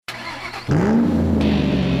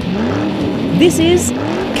This is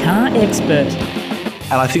Car Expert.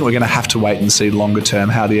 And I think we're going to have to wait and see longer term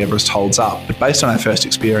how the Everest holds up. But based on our first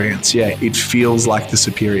experience, it feels like the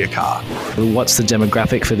superior car. What's the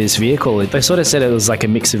demographic for this vehicle? They sort of said it was like a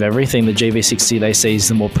mix of everything. The GV60 they see is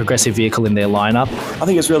the more progressive vehicle in their lineup. I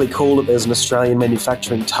think it's really cool that there's an Australian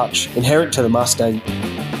manufacturing touch inherent to the Mustang.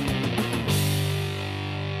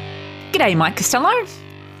 G'day, Mike Costello.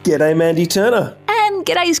 G'day, Mandy Turner. And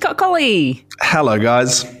g'day, Scott Colley. Hello,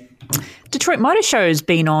 guys. Detroit Motor Show's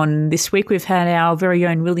been on this week. We've had our very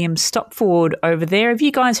own William Stopford over there. Have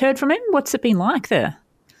you guys heard from him? What's it been like there?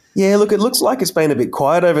 Yeah, look, it looks like it's been a bit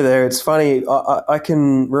quiet over there. It's funny. I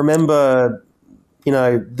can remember,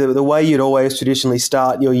 the way you'd always traditionally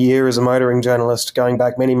start your year as a motoring journalist going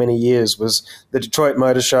back many, many years was the Detroit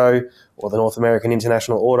Motor Show, or the North American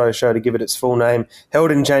International Auto Show to give it its full name,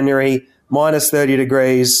 held in January, minus 30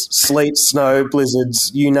 degrees, sleet, snow,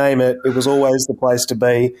 blizzards, you name it. It was always the place to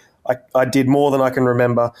be. I did more than I can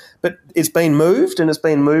remember. But it's been moved, and it's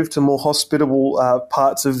been moved to more hospitable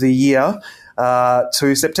parts of the year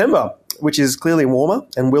to September, which is clearly warmer,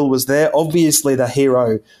 and Will was there. Obviously, the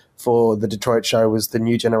hero for the Detroit show was the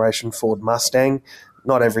new generation Ford Mustang.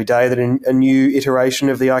 Not every day that a new iteration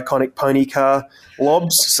of the iconic pony car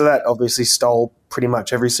lobs, so that obviously stole pretty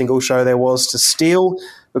much every single show there was to steal.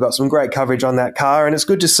 We've got some great coverage on that car, and it's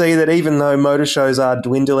good to see that even though motor shows are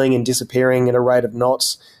dwindling and disappearing at a rate of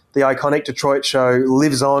knots, the iconic Detroit show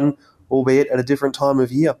lives on, albeit at a different time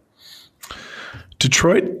of year.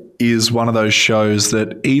 Detroit is one of those shows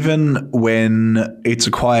that even when it's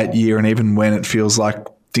a quiet year and even when it feels like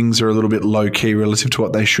things are a little bit low-key relative to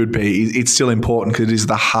what they should be, it's still important because it is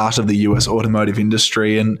the heart of the US automotive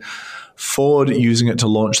industry. And Ford, using it to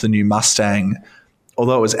launch the new Mustang,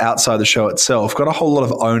 although it was outside the show itself, got a whole lot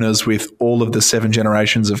of owners with all of the 7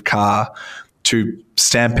 generations of car to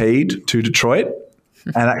stampede to Detroit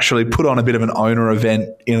and actually put on a bit of an owner event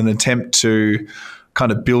in an attempt to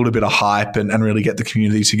kind of build a bit of hype and really get the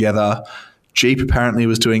community together. Jeep apparently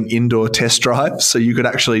was doing indoor test drives, so you could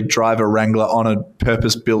actually drive a Wrangler on a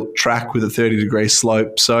purpose-built track with a 30-degree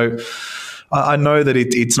slope. So I know that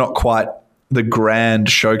it's not quite the grand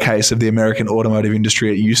showcase of the American automotive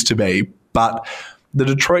industry it used to be, but the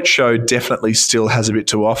Detroit show definitely still has a bit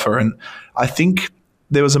to offer. And I think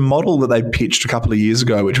there was a model that they pitched a couple of years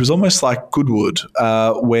ago, which was almost like Goodwood,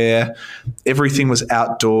 where everything was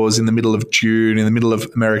outdoors in the middle of June, in the middle of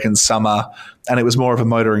American summer, and it was more of a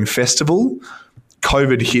motoring festival.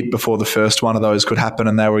 COVID hit before the first one of those could happen,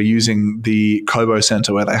 and they were using the Cobo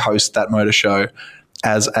Centre where they host that motor show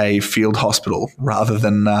as a field hospital rather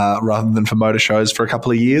than for motor shows for a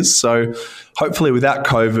couple of years. So hopefully without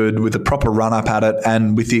COVID, with a proper run-up at it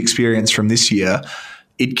and with the experience from this year,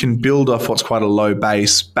 it can build off what's quite a low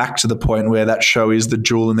base back to the point where that show is the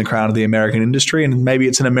jewel in the crown of the American industry, and maybe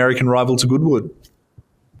it's an American rival to Goodwood.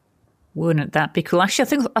 Wouldn't that be cool? Actually, I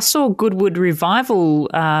think I saw Goodwood Revival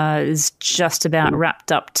is just about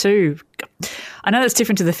wrapped up too. I know that's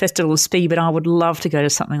different to the Festival of Speed, but I would love to go to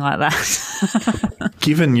something like that.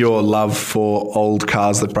 Given your love for old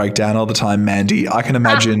cars that break down all the time, Mandy, I can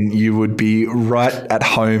imagine you would be right at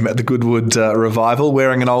home at the Goodwood Revival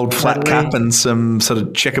wearing an old flat cap and some sort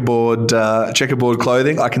of checkerboard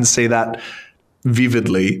clothing. I can see that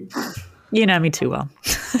vividly. You know me too well.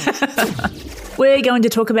 We're going to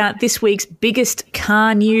talk about this week's biggest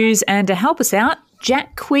car news, and to help us out,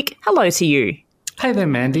 Jack Quick, hello to you. Hey there,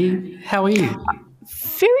 Mandy. How are you?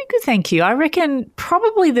 Very good, thank you. I reckon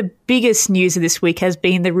probably the biggest news of this week has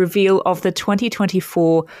been the reveal of the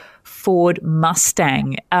 2024 Ford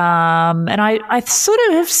Mustang. And I sort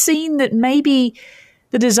of have seen that maybe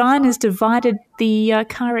the design has divided the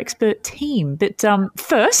Car Expert team. But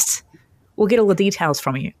first, we'll get all the details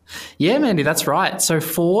from you. Yeah, Mandy, that's right. So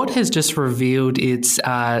Ford has just revealed its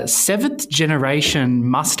 7th generation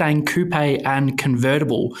Mustang Coupe and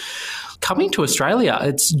Convertible coming to Australia.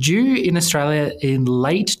 It's due in Australia in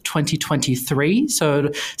late 2023,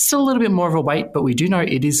 so still a little bit more of a wait, but we do know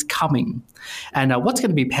it is coming. And what's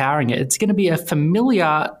going to be powering it? It's going to be a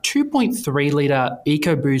familiar 2.3-litre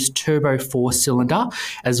EcoBoost turbo 4-cylinder,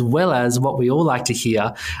 as well as what we all like to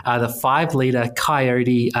hear, the 5-litre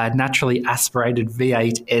Coyote naturally aspirated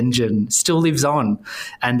V8 engine still lives on.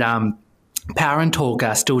 And power and torque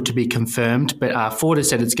are still to be confirmed, but Ford has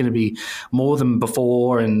said it's going to be more than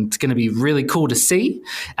before, and it's going to be really cool to see.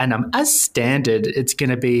 And as standard, it's going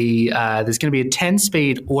to be there's going to be a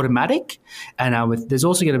 10-speed automatic, and there's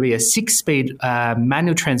also going to be a 6-speed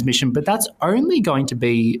manual transmission, but that's only going to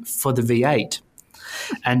be for the V8.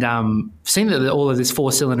 And seeing that all of this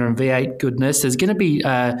 4-cylinder and V8 goodness, there's going to be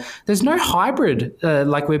there's no hybrid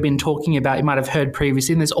like we've been talking about. You might have heard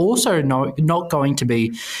previously, and there's also not going to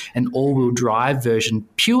be an all-wheel drive version,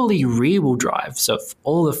 purely rear-wheel drive. So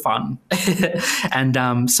all the fun,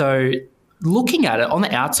 and so. Looking at it on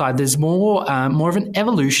the outside, there's more of an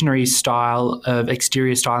evolutionary style of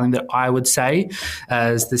exterior styling that I would say,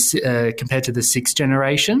 as this compared to the 6th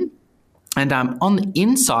generation. And on the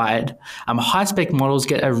inside, high-spec models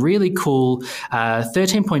get a really cool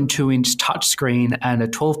 13.2-inch touchscreen and a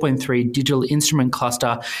 12.3 digital instrument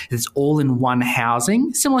cluster. It's all in one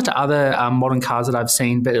housing, similar to other modern cars that I've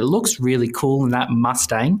seen, but it looks really cool in that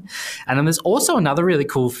Mustang. And then there's also another really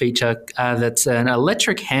cool feature that's an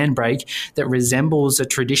electric handbrake that resembles a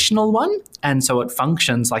traditional one. And so it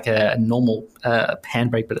functions like a normal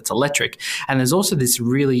handbrake, but it's electric. And there's also this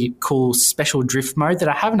really cool special drift mode that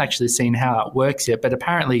I haven't actually seen how it works yet, but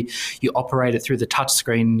apparently you operate it through the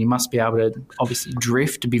touchscreen and you must be able to obviously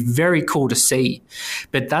drift. It'd be very cool to see.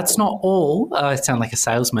 But that's not all. I sound like a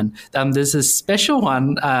salesman. There's a special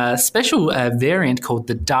variant called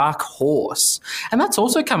the Dark Horse, and that's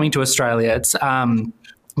also coming to Australia. It's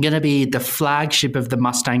going to be the flagship of the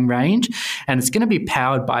Mustang range, and it's going to be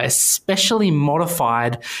powered by a specially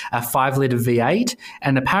modified 5-litre V8,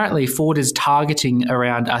 and apparently Ford is targeting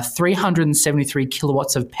around 373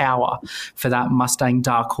 kilowatts of power for that Mustang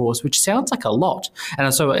Dark Horse, which sounds like a lot.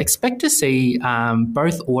 And so expect to see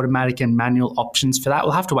both automatic and manual options for that.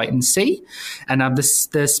 We'll have to wait and see. And the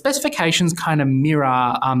specifications kind of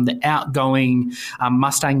mirror the outgoing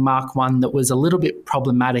Mustang Mark I that was a little bit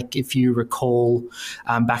problematic, if you recall,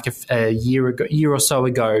 back a year or so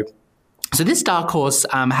ago. So this Dark Horse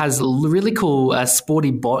has really cool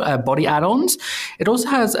sporty body add-ons. It also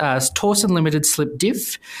has a Torsen limited slip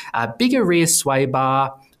diff, a bigger rear sway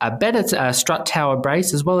bar, a better strut tower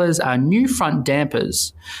brace, as well as new front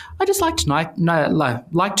dampers. I just like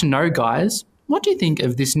to know, guys, what do you think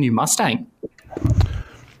of this new Mustang?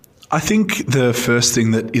 I think the first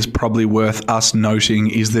thing that is probably worth us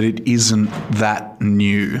noting is that it isn't that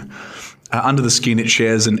new. Under the skin, it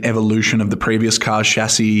shares an evolution of the previous car's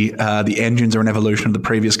chassis. The engines are an evolution of the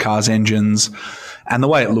previous car's engines. And the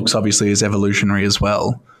way it looks, obviously, is evolutionary as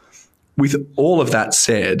well. With all of that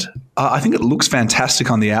said, I think it looks fantastic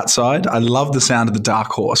on the outside. I love the sound of the Dark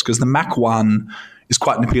Horse because the Mach 1 is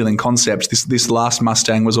quite an appealing concept. This last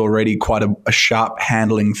Mustang was already quite a sharp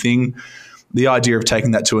handling thing. The idea of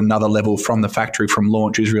taking that to another level from the factory from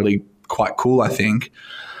launch is really quite cool, I think.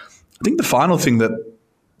 I think the final thing that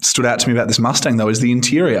stood out to me about this Mustang, though, is the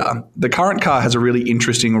interior. The current car has a really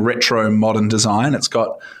interesting retro modern design. It's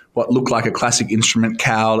got what looked like a classic instrument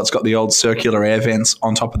cowl. It's got the old circular air vents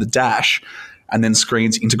on top of the dash and then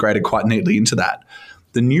screens integrated quite neatly into that.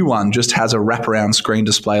 The new one just has a wraparound screen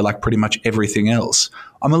display like pretty much everything else.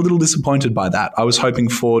 I'm a little disappointed by that. I was hoping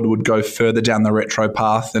Ford would go further down the retro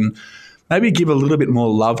path and maybe give a little bit more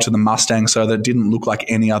love to the Mustang so that it didn't look like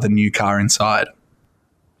any other new car inside.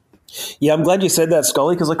 Yeah, I'm glad you said that,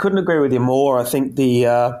 Scully, because I couldn't agree with you more. I think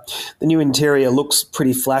the new interior looks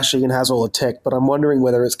pretty flashy and has all the tech, but I'm wondering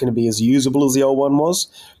whether it's going to be as usable as the old one was.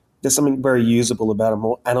 There's something very usable about a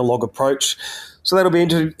more analog approach. So that'll be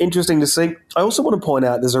interesting to see. I also want to point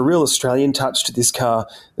out there's a real Australian touch to this car.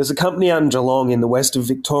 There's a company out in Geelong in the west of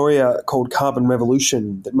Victoria called Carbon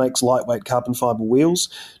Revolution that makes lightweight carbon fibre wheels,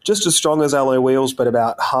 just as strong as alloy wheels, but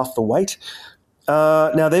about half the weight.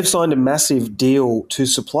 Now, they've signed a massive deal to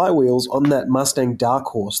supply wheels on that Mustang Dark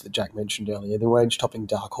Horse that Jack mentioned earlier, the range-topping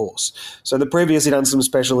Dark Horse. So they previously done some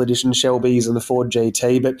special edition Shelbys and the Ford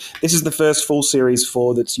GT, but this is the first full-series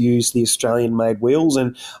Ford that's used the Australian-made wheels,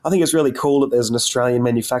 and I think it's really cool that there's an Australian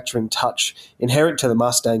manufacturing touch inherent to the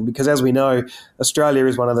Mustang because, as we know, Australia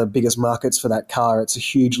is one of the biggest markets for that car. It's a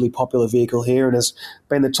hugely popular vehicle here and has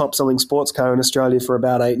been the top-selling sports car in Australia for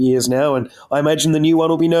about 8 years now, and I imagine the new one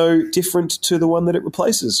will be no different to the one that it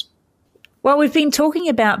replaces. Well, we've been talking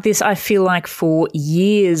about this, I feel like, for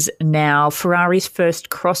years now. Ferrari's first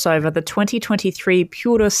crossover, the 2023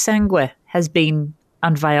 Puro Sangue, has been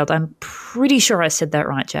unveiled. I'm pretty sure I said that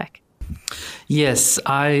right, Jack. Yes,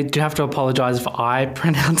 I do have to apologise if I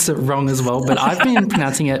pronounce it wrong as well, but I've been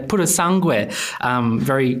pronouncing it Puro Sangue,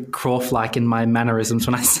 very Croft-like in my mannerisms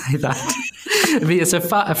when I say that. But yeah, so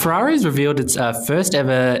Ferrari's revealed its first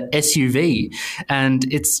ever SUV,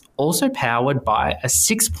 and it's also powered by a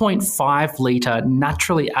 6.5 litre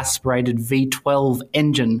naturally aspirated V12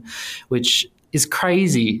 engine, which is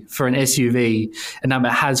crazy for an SUV. And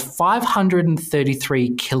it has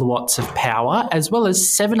 533 kilowatts of power, as well as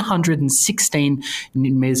 716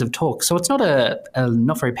 newton meters of torque. So it's not a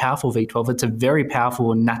not very powerful V12. It's a very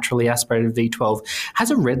powerful and naturally aspirated V12.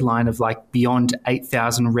 Has a red line of like beyond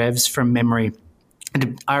 8,000 revs from memory.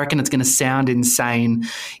 And I reckon it's going to sound insane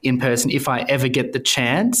in person if I ever get the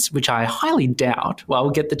chance, which I highly doubt. Well,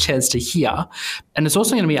 I'll get the chance to hear. And it's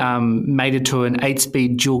also going to be mated to an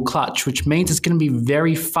 8-speed dual clutch, which means it's going to be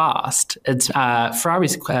very fast. It's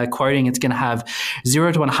Ferrari's quoting it's going to have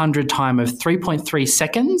 0 to 100 time of 3.3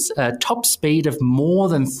 seconds, a top speed of more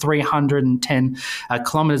than 310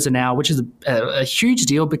 kilometers an hour, which is a huge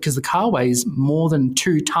deal because the car weighs more than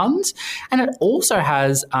 2 tons. And it also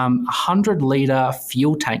has 100-litre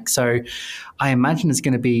fuel tank. So I imagine it's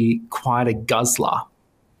going to be quite a guzzler.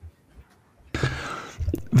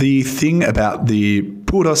 The thing about the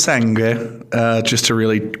puro sangue, just to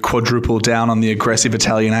really quadruple down on the aggressive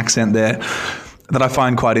Italian accent there, that I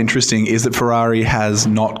find quite interesting is that Ferrari has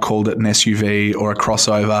not called it an SUV or a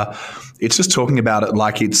crossover. It's just talking about it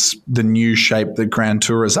like it's the new shape that Grand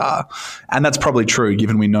Tourers are. And that's probably true,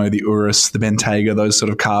 given we know the Urus, the Bentayga, those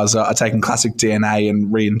sort of cars are taking classic DNA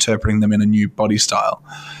and reinterpreting them in a new body style.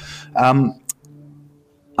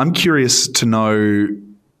 I'm curious to know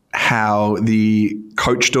how the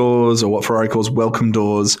coach doors, or what Ferrari calls welcome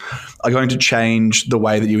doors, are going to change the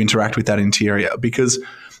way that you interact with that interior. Because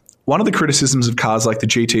one of the criticisms of cars like the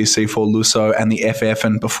GT C4 Lusso and the FF,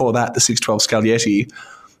 and before that the 612 Scaglietti,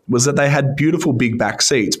 was that they had beautiful big back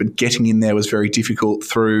seats, but getting in there was very difficult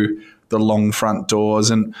through the long front doors,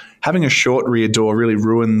 and having a short rear door really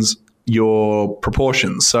ruins your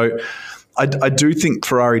proportions. So I do think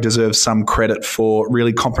Ferrari deserves some credit for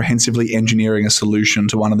really comprehensively engineering a solution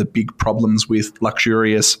to one of the big problems with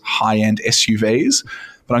luxurious high-end SUVs.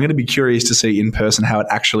 But I'm going to be curious to see in person how it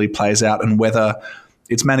actually plays out and whether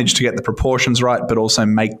it's managed to get the proportions right, but also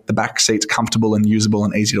make the back seats comfortable and usable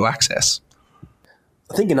and easy to access.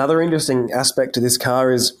 I think another interesting aspect to this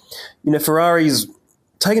car is, Ferrari's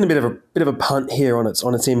taken a bit of a punt here on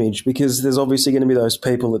its image, because there's obviously going to be those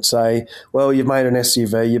people that say, well, you've made an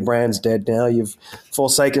SUV, your brand's dead now, you've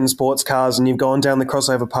forsaken sports cars and you've gone down the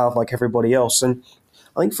crossover path like everybody else. And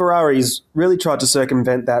I think Ferrari's really tried to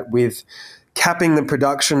circumvent that with capping the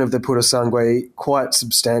production of the Purosangue quite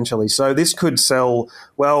substantially. So this could sell,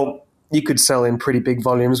 well, you could sell in pretty big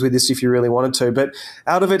volumes with this if you really wanted to. But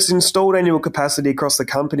out of its installed annual capacity across the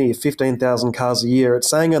company of 15,000 cars a year, it's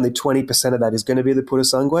saying only 20% of that is going to be the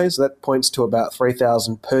Purosangue. So that points to about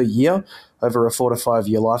 3,000 per year over a 4 to 5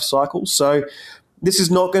 year life cycle. So this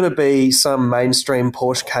is not going to be some mainstream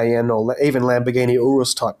Porsche Cayenne or even Lamborghini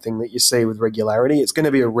Urus type thing that you see with regularity. It's going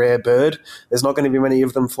to be a rare bird. There's not going to be many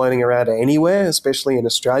of them floating around anywhere, especially in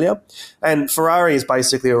Australia. And Ferrari is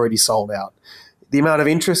basically already sold out. The amount of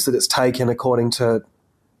interest that it's taken, according to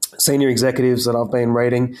senior executives that I've been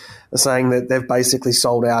reading, are saying that they've basically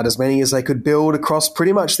sold out as many as they could build across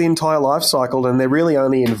pretty much the entire life cycle, and they're really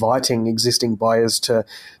only inviting existing buyers to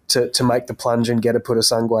make the plunge and get a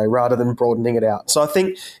Purosangue rather than broadening it out. So I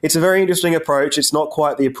think it's a very interesting approach. It's not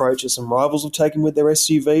quite the approach that some rivals have taken with their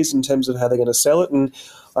SUVs in terms of how they're going to sell it, and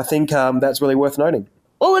I think that's really worth noting.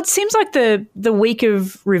 Well, it seems like the week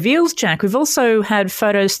of reveals, Jack, we've also had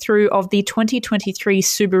photos through of the 2023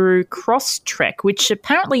 Subaru Crosstrek, which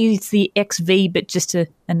apparently is the XV, but just a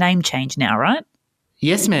name change now, right?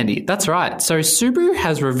 Yes, Mandy, that's right. So Subaru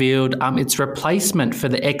has revealed its replacement for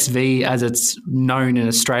the XV as it's known in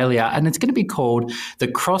Australia, and it's going to be called the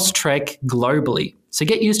Crosstrek globally. So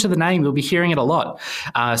get used to the name. You'll be hearing it a lot.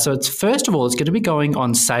 So it's first of all, it's going to be going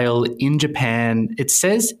on sale in Japan. It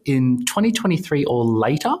says in 2023 or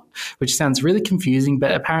later, which sounds really confusing,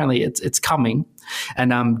 but apparently it's coming.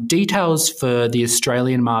 And details for the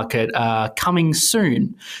Australian market are coming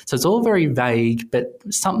soon. So it's all very vague, but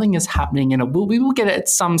something is happening, and we will get it at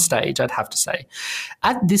some stage, I'd have to say.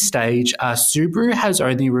 At this stage, Subaru has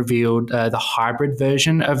only revealed the hybrid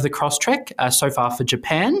version of the Crosstrek so far for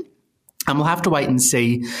Japan. And we'll have to wait and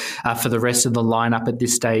see for the rest of the lineup at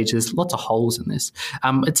this stage. There's lots of holes in this.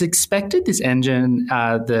 It's expected this engine,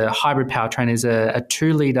 the hybrid powertrain, is a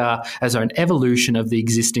 2-litre, as an evolution of the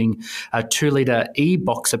existing 2-litre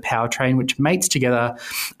e-Boxer powertrain, which mates together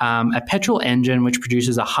a petrol engine which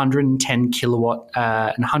produces 110 kilowatt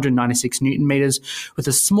and 196 newton meters with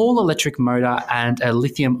a small electric motor and a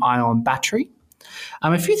lithium-ion battery.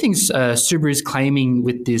 A few things Subaru is claiming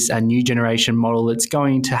with this new generation model. It's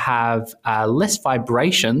going to have less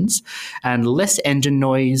vibrations and less engine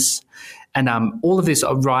noise. And all of this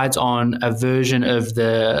rides on a version of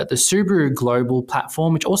the Subaru Global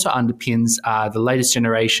platform, which also underpins the latest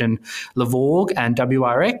generation Levorg and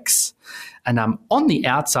WRX. And on the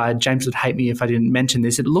outside, James would hate me if I didn't mention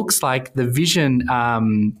this, it looks like the Vision...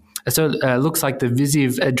 looks like the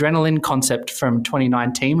Visiv Adrenaline concept from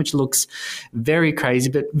 2019, which looks very crazy,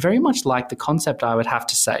 but very much like the concept, I would have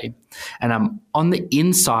to say. And on the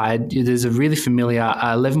inside, there's a really familiar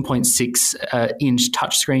 11.6 inch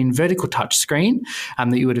touchscreen, vertical touchscreen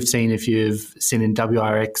that you would have seen if you've seen in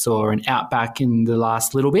WRX or an Outback in the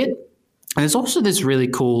last little bit. And there's also this really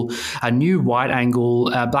cool new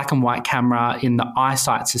wide-angle black and white camera in the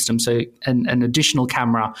eyesight system, so an additional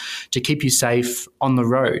camera to keep you safe on the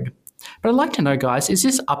road. But I'd like to know, guys, is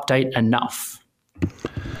this update enough?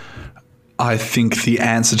 I think the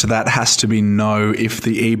answer to that has to be no if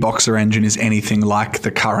the e-Boxer engine is anything like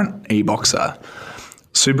the current e-Boxer.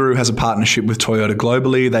 Subaru has a partnership with Toyota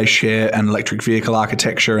globally. They share an electric vehicle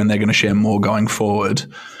architecture and they're going to share more going forward.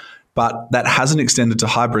 But that hasn't extended to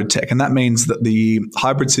hybrid tech, and that means that the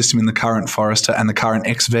hybrid system in the current Forester and the current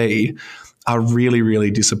XV are really, really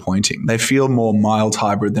disappointing. They feel more mild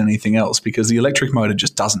hybrid than anything else because the electric motor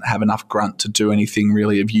just doesn't have enough grunt to do anything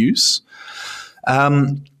really of use.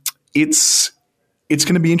 It's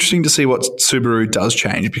going to be interesting to see what Subaru does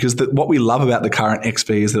change because what we love about the current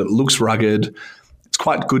XV is that it looks rugged. It's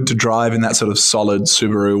quite good to drive in that sort of solid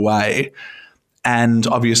Subaru way. And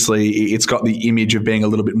obviously, it's got the image of being a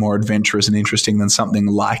little bit more adventurous and interesting than something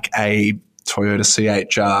like a Toyota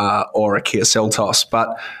CHR or a Kia Seltos.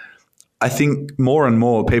 But I think more and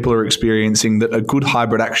more people are experiencing that a good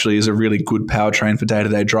hybrid actually is a really good powertrain for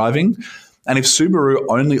day-to-day driving. And if Subaru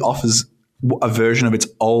only offers a version of its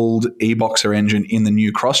old e-Boxer engine in the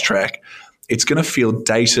new Crosstrek, it's going to feel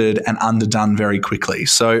dated and underdone very quickly.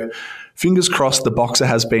 So fingers crossed the Boxer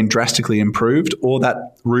has been drastically improved, or that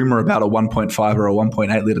rumour about a 1.5 or a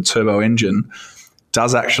 1.8 litre turbo engine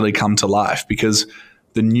does actually come to life, because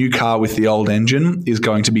the new car with the old engine is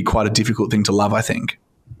going to be quite a difficult thing to love, I think.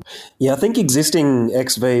 Yeah, I think existing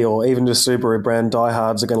XV or even just Subaru brand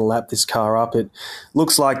diehards are going to lap this car up. It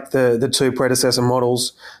looks like the two predecessor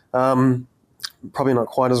models, probably not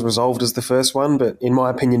quite as resolved as the first one, but in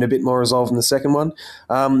my opinion, a bit more resolved than the second one.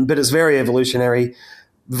 But it's very evolutionary.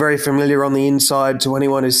 Very familiar on the inside to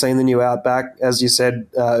anyone who's seen the new Outback. As you said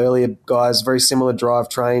earlier, guys, very similar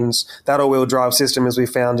drivetrains. That all-wheel drive system, as we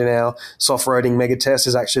found in our soft-roading mega test,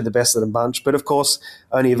 is actually the best of the bunch. But, of course,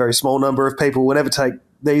 only a very small number of people will ever take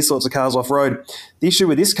these sorts of cars off-road. The issue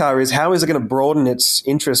with this car is how is it going to broaden its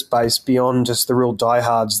interest base beyond just the real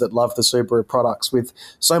diehards that love the Subaru products? With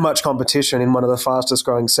so much competition in one of the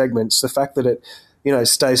fastest-growing segments, the fact that it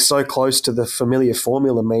stays so close to the familiar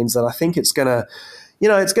formula means that I think it's going to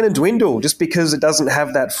it's going to dwindle just because it doesn't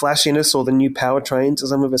have that flashiness or the new powertrains as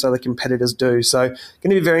some of its other competitors do. So going to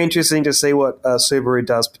be very interesting to see what Subaru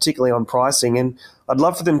does, particularly on pricing. And I'd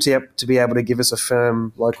love for them to be able to give us a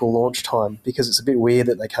firm local launch time, because it's a bit weird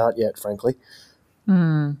that they can't yet, frankly.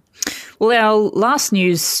 Well, our last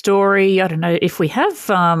news story, I don't know if we have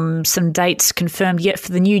some dates confirmed yet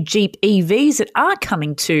for the new Jeep EVs that are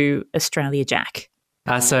coming to Australia, Jack.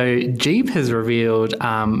 So Jeep has revealed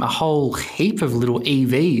a whole heap of little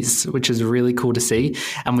EVs, which is really cool to see.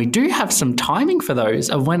 And we do have some timing for those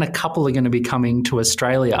of when a couple are going to be coming to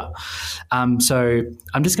Australia. So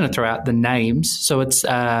I'm just going to throw out the names. So it's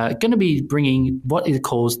going to be bringing what it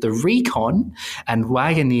calls the Recon and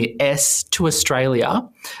Wagoneer S to Australia,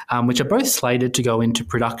 which are both slated to go into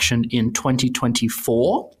production in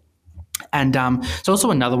 2024. And there's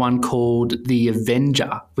also another one called the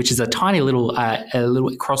Avenger, which is a tiny little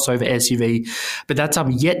crossover SUV, but that's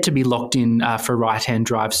yet to be locked in for right-hand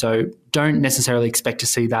drive. So don't necessarily expect to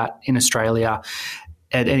see that in Australia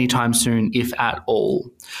at any time soon, if at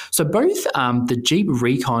all. So both the Jeep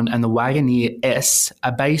Recon and the Wagoneer S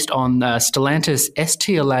are based on the Stellantis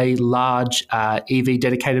STLA large EV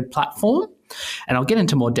dedicated platform. And I'll get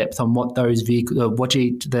into more depth on what those vehicles,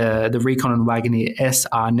 the Recon and Wagoneer S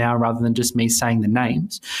are now, rather than just me saying the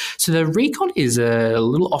names. So the Recon is a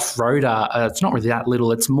little off-roader. It's not really that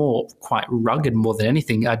little. It's more quite rugged more than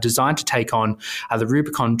anything, designed to take on the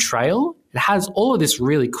Rubicon Trail. It has all of this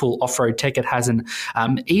really cool off-road tech. It has an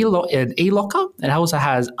e-locker. It also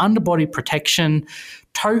has underbody protection,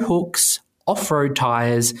 tow hooks, off-road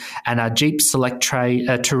tyres, and Jeep Select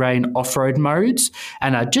terrain off-road modes.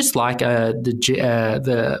 And just like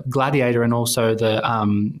the Gladiator and also the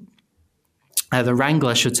Wrangler,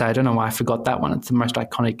 I should say. I don't know why I forgot that one. It's the most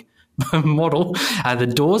iconic model, the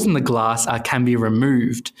doors and the glass can be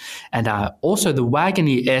removed. And also the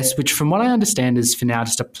Wagoneer S, which from what I understand is for now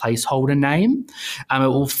just a placeholder name, it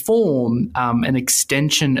will form an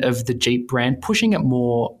extension of the Jeep brand, pushing it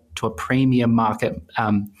more to a premium market.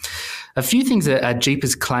 A few things that Jeep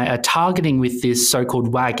is targeting with this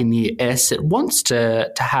so-called Wagoneer S. It wants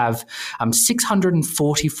to have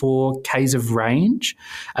 644 k's of range,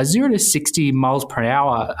 a 0 to 60 miles per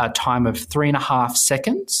hour time of 3.5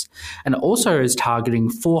 seconds, and it also is targeting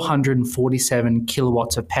 447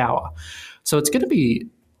 kilowatts of power. So it's going to be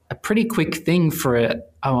a pretty quick thing for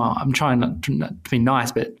I'm trying not to be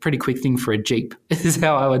nice, but pretty quick thing for a Jeep is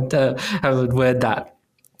how I would word that.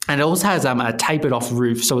 And it also has a tapered off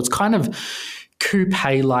roof, so it's kind of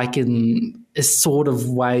coupe-like in a sort of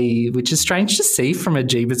way, which is strange to see from a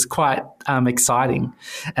Jeep. It's quite exciting.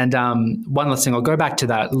 And one last thing, I'll go back to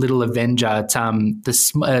that little Avenger. It's,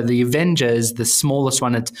 the Avenger is the smallest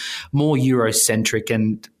one. It's more Eurocentric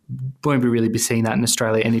and won't really be seeing that in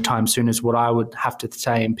Australia anytime soon, is what I would have to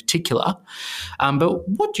say in particular. But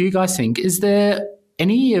what do you guys think? Is there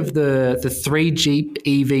any of the three Jeep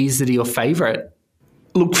EVs that are your favourite?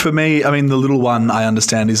 Look, for me, I mean, the little one I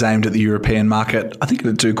understand is aimed at the European market. I think it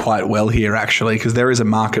would do quite well here, actually, because there is a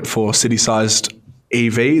market for city-sized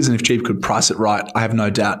EVs, and if Jeep could price it right, I have no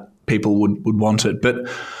doubt people would want it. But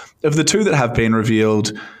of the two that have been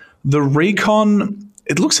revealed, the Recon,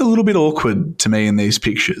 it looks a little bit awkward to me in these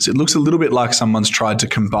pictures. It looks a little bit like someone's tried to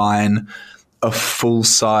combine a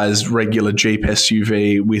full-size regular Jeep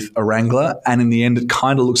SUV with a Wrangler, and in the end it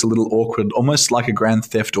kind of looks a little awkward, almost like a Grand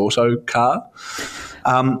Theft Auto car.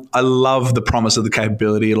 I love the promise of the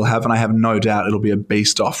capability it'll have, and I have no doubt it'll be a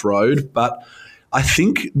beast off-road. But I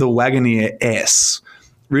think the Wagoneer S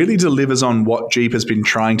really delivers on what Jeep has been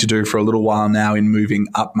trying to do for a little while now in moving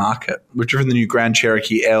upmarket. We've driven the new Grand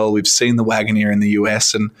Cherokee L, we've seen the Wagoneer in the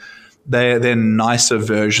US, and they're nicer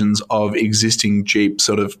versions of existing Jeep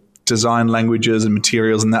sort of design languages and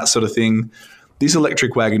materials and that sort of thing. This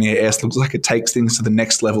electric Wagoneer S looks like it takes things to the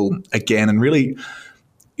next level again, and really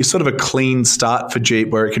is sort of a clean start for Jeep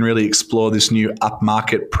where it can really explore this new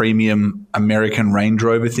upmarket premium American Range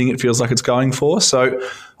Rover thing it feels like it's going for. So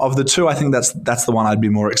of the two, I think that's the one I'd be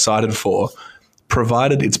more excited for,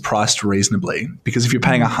 provided it's priced reasonably. Because if you're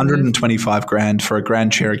paying $125,000 for a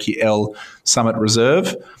Grand Cherokee L Summit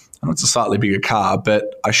Reserve, I know it's a slightly bigger car,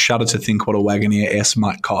 but I shudder to think what a Wagoneer S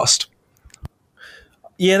might cost.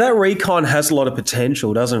 Yeah, that Recon has a lot of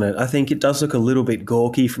potential, doesn't it? I think it does look a little bit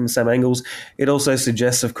gawky from some angles. It also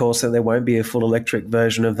suggests, of course, that there won't be a full electric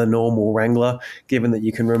version of the normal Wrangler, given that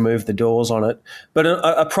you can remove the doors on it. But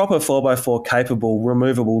a proper 4x4 capable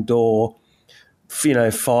removable door,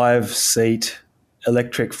 5-seat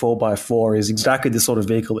electric 4x4 is exactly the sort of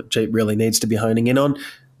vehicle that Jeep really needs to be honing in on.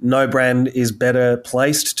 No brand is better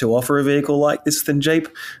placed to offer a vehicle like this than Jeep.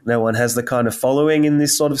 No one has the kind of following in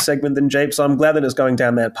this sort of segment than Jeep. So I'm glad that it's going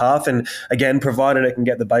down that path. And again, provided it can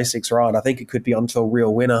get the basics right, I think it could be onto a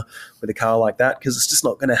real winner with a car like that, because it's just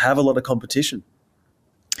not going to have a lot of competition.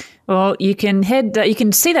 Well, you can you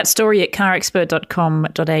can see that story at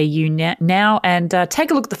carexpert.com.au now and take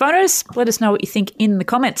a look at the photos. Let us know what you think in the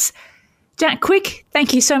comments. Jack Quick,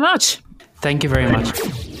 thank you so much. Thank you very much.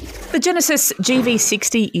 The Genesis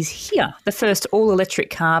GV60 is here, the first all-electric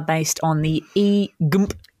car based on the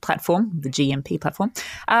eGMP platform, the GMP platform.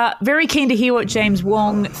 Very keen to hear what James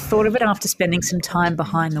Wong thought of it after spending some time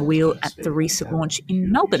behind the wheel at the recent launch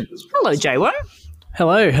in Melbourne. Hello, JWO.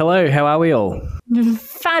 Hello. How are we all?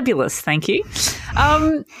 Fabulous, thank you.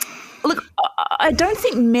 Look, I don't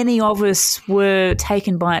think many of us were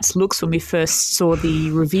taken by its looks when we first saw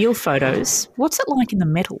the reveal photos. What's it like in the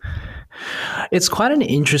metal? It's quite an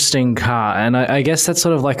interesting car, and I guess that's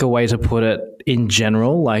sort of like a way to put it in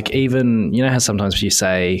general. Like, even, how sometimes you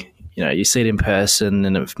say, you see it in person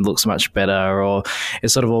and it looks much better, or it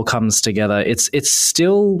sort of all comes together. It's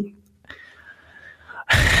still,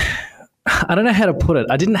 I don't know how to put it.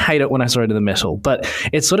 I didn't hate it when I saw it in the metal, but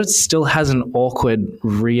it sort of still has an awkward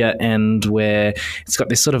rear end where it's got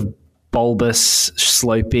this sort of bulbous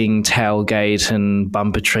sloping tailgate and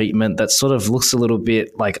bumper treatment that sort of looks a little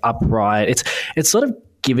bit like upright. It's sort of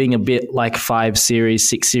giving a bit like 5 Series,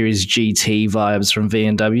 6 Series GT vibes from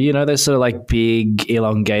V&W. Those sort of like big,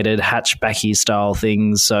 elongated, hatchbacky style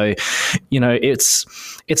things. So,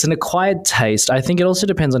 it's an acquired taste. I think it also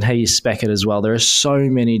depends on how you spec it as well. There are so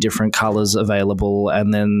many different colors available,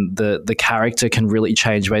 and then the character can really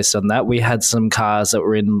change based on that. We had some cars that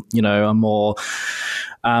were in, a more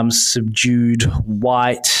subdued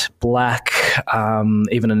white, black,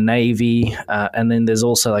 even a navy, and then there's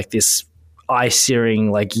also like this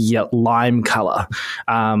eye-searing like lime color.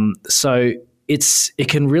 So it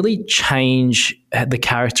can really change the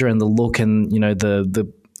character and the look and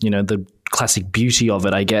the classic beauty of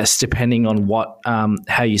it, I guess, depending on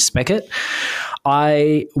how you spec it.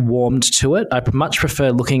 I warmed to it. I much prefer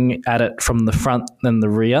looking at it from the front than the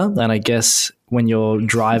rear. And I guess when you're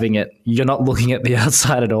driving it, you're not looking at the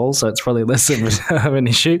outside at all. So it's probably less of an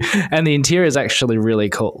issue. And the interior is actually really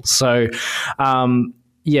cool. So,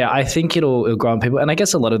 I think it'll grow on people. And I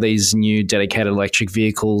guess a lot of these new dedicated electric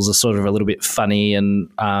vehicles are sort of a little bit funny and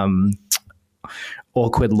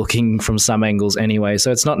awkward looking from some angles anyway.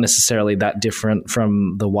 So it's not necessarily that different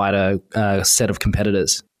from the wider set of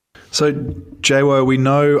competitors. So, JWO, we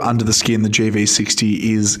know under the skin the GV60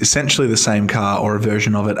 is essentially the same car or a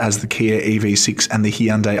version of it as the Kia EV6 and the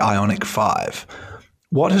Hyundai Ioniq 5.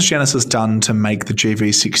 What has Genesis done to make the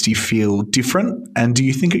GV60 feel different? And do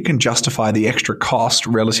you think it can justify the extra cost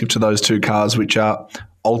relative to those two cars, which are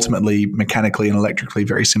ultimately mechanically and electrically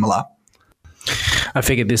very similar? I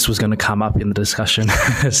figured this was going to come up in the discussion.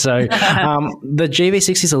 So the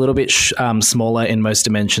GV60 is a little bit smaller in most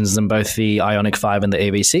dimensions than both the Ioniq 5 and the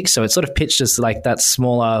EV6. So it's sort of pitched as like that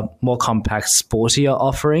smaller, more compact, sportier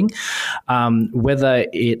offering. Whether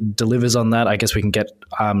it delivers on that, I guess we can get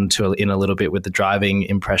to in a little bit with the driving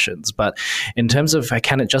impressions. But in terms of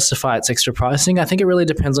can it justify its extra pricing, I think it really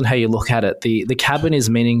depends on how you look at it. The cabin is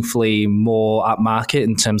meaningfully more upmarket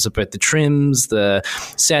in terms of both the trims, the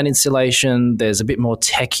sound insulation. There's a bit more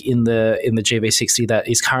tech in the GV60 that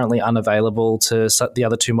is currently unavailable to the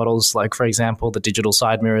other two models. Like, for example, the digital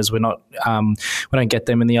side mirrors, we don't get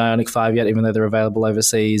them in the Ioniq 5 yet, even though they're available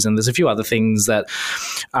overseas. And there's a few other things that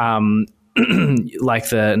like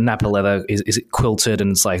the Napa leather is quilted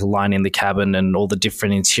and it's like lining the cabin, and all the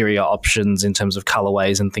different interior options in terms of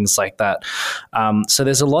colorways and things like that. So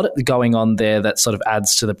there's a lot going on there that sort of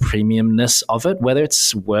adds to the premiumness of it. Whether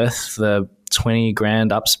it's worth the 20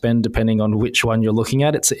 grand upspend, depending on which one you're looking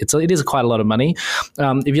at, it is quite a lot of money.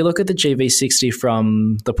 If you look at the GV60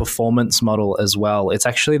 from the performance model as well, it's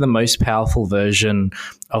actually the most powerful version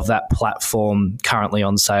of that platform currently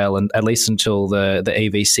on sale, and at least until the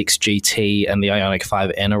EV6 GT and the Ioniq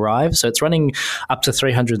 5N arrive. So it's running up to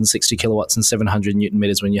 360 kilowatts and 700 Newton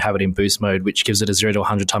meters when you have it in boost mode, which gives it a 0 to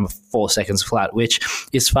 100 time of 4 seconds flat, which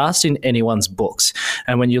is fast in anyone's books.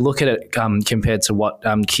 And when you look at it compared to what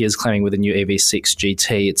Kia's claiming with the new EV6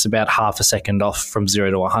 GT, it's about half a second off from 0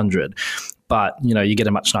 to 100. But, you get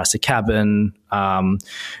a much nicer cabin. And,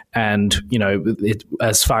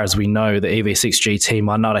 as far as we know, the EV6 GT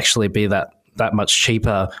might not actually be that much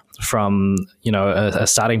cheaper from, a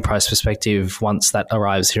starting price perspective once that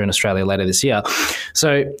arrives here in Australia later this year.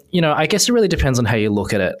 So, I guess it really depends on how you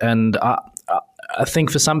look at it. And I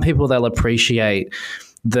think for some people, they'll appreciate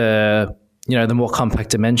the more compact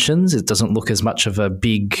dimensions. It doesn't look as much of a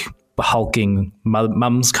big hulking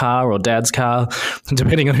mum's car or dad's car,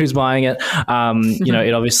 depending on who's buying it.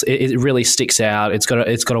 It obviously it really sticks out. It's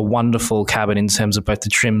got a wonderful cabin in terms of both the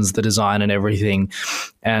trims, the design, and everything.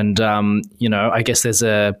 And I guess there's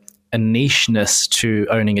a nicheness to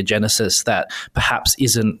owning a Genesis that perhaps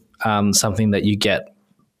isn't something that you get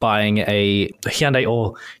buying a Hyundai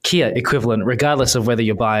or Kia equivalent, regardless of whether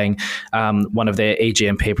you're buying one of their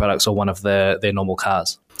eGMP products or one of their normal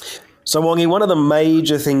cars. So, Wongi, one of the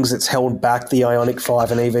major things that's held back the Ioniq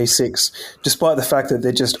 5 and EV6, despite the fact that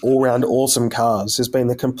they're just all-round awesome cars, has been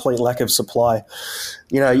the complete lack of supply.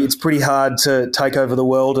 It's pretty hard to take over the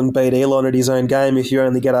world and beat Elon at his own game if you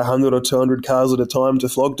only get 100 or 200 cars at a time to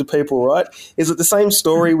flog to people, right? Is it the same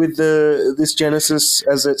story with this Genesis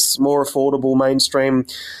as its more affordable mainstream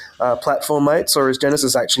platform mates, or is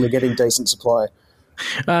Genesis actually getting decent supply?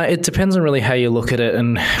 It depends on really how you look at it.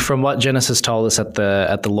 And from what Genesis told us at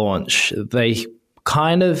the launch, they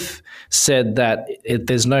kind of said that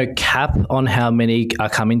there's no cap on how many are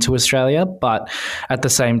coming to Australia, but at the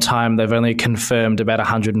same time, they've only confirmed about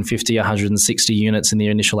 150, 160 units in the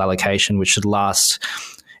initial allocation, which should last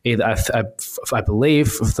either, I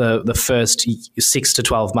believe, the first 6 to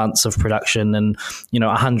 12 months of production, and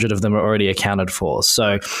 100 of them are already accounted for.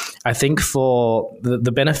 So I think for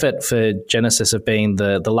the benefit for Genesis of being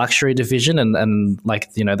the luxury division and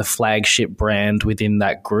the flagship brand within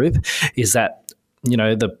that group is that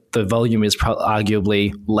the volume is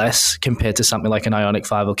arguably less compared to something like an Ioniq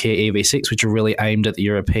 5 or Kia EV6, which are really aimed at the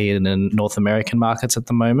European and North American markets at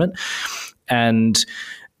the moment. And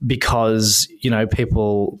because,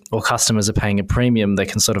 people or customers are paying a premium, they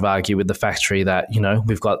can sort of argue with the factory that,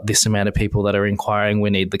 we've got this amount of people that are inquiring, we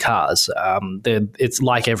need the cars. It's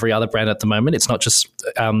like every other brand at the moment. It's not just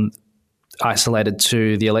isolated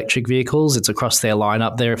to the electric vehicles. It's across their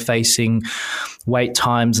lineup. They're facing wait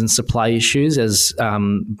times and supply issues as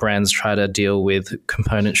brands try to deal with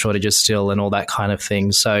component shortages still and all that kind of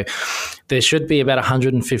thing. So there should be about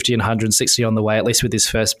 150 and 160 on the way, at least with this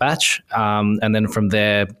first batch. And then from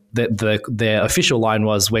there, their official line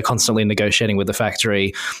was, we're constantly negotiating with the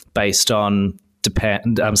factory based on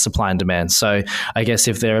supply and demand. So I guess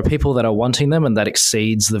if there are people that are wanting them and that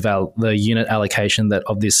exceeds the unit allocation that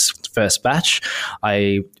of this first batch,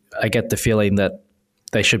 I get the feeling that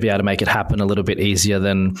they should be able to make it happen a little bit easier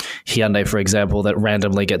than Hyundai, for example, that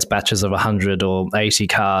randomly gets batches of 100 or 80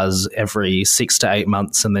 cars every 6 to 8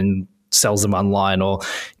 months and then sells them online. Or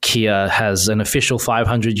Kia has an official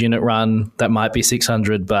 500 unit run that might be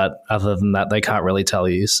 600, but other than that, they can't really tell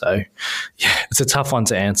you. So yeah, it's a tough one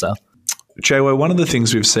to answer. JW, one of the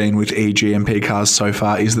things we've seen with eGMP cars so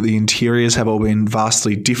far is that the interiors have all been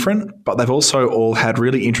vastly different, but they've also all had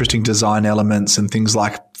really interesting design elements and things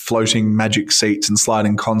like floating magic seats and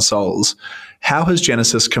sliding consoles. How has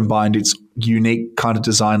Genesis combined its unique kind of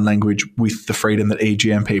design language with the freedom that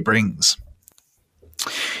eGMP brings?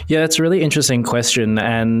 Yeah, that's a really interesting question,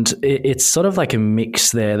 and it's sort of like a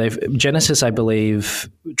mix there. Genesis, I believe,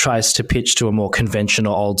 tries to pitch to a more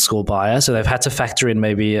conventional old school buyer, so they've had to factor in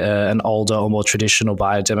maybe an older or more traditional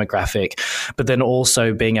buyer demographic, but then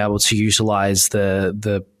also being able to utilize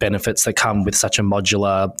the benefits that come with such a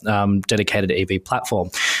modular, dedicated EV platform.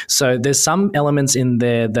 So there's some elements in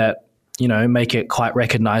there that make it quite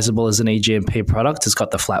recognizable as an eGMP product. It's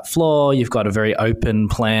got the flat floor. You've got a very open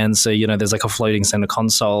plan. So, there's like a floating center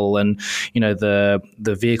console and, the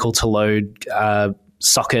vehicle to load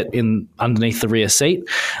socket in underneath the rear seat.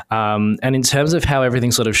 And in terms of how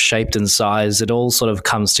everything's sort of shaped and sized, it all sort of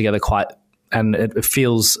comes together and it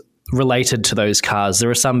feels related to those cars.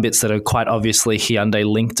 There are some bits that are quite obviously Hyundai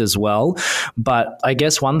linked as well. But I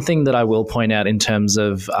guess one thing that I will point out in terms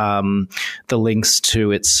of the links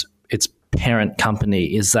to its parent company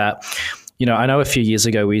is that, I know a few years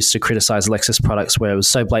ago we used to criticize Lexus products where it was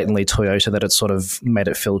so blatantly Toyota that it sort of made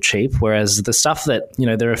it feel cheap. Whereas the stuff that,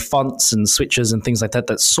 there are fonts and switches and things like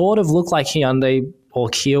that sort of look like Hyundai or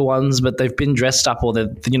Kia ones, but they've been dressed up, or they're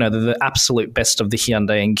the absolute best of the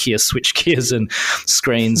Hyundai and Kia switch gears and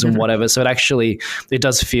screens and whatever. So it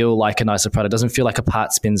does feel like a nicer product. It doesn't feel like a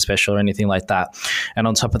part spin special or anything like that. And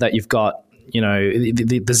on top of that, you've got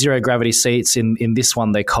the zero gravity seats. In this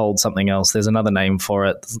one, they're called something else. There's another name for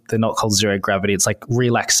it. They're not called zero gravity. It's like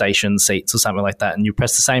relaxation seats or something like that. And you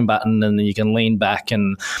press the same button and then you can lean back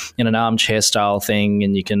and in an armchair style thing,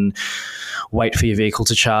 and you can wait for your vehicle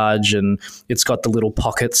to charge. And it's got the little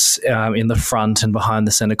pockets in the front and behind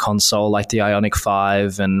the center console, like the Ioniq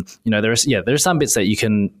 5. And there are some bits that you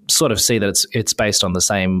can sort of see that it's based on the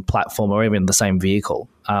same platform or even the same vehicle.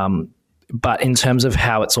 But in terms of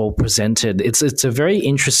how it's all presented, it's a very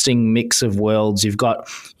interesting mix of worlds. You've got,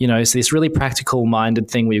 it's this really practical-minded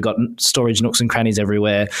thing where you've got storage nooks and crannies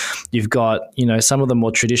everywhere. You've got, some of the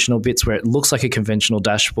more traditional bits where it looks like a conventional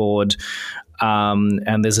dashboard,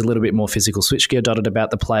 and there's a little bit more physical switchgear dotted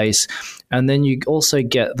about the place. And then you also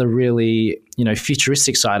get the really,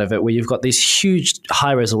 futuristic side of it, where you've got these huge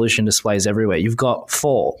high-resolution displays everywhere. You've got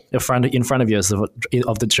 4 in front of you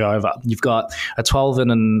of the driver. You've got a 12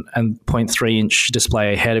 and 0.3-inch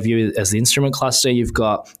display ahead of you as the instrument cluster. You've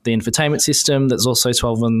got the infotainment system that's also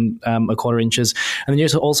 12 and a quarter inches. And then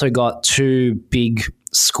you've also got 2 big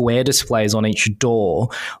square displays on each door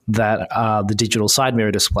that are the digital side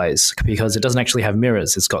mirror displays, because it doesn't actually have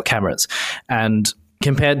mirrors. It's got cameras. And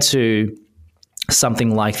compared to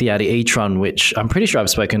something like the Audi e-tron, which I'm pretty sure I've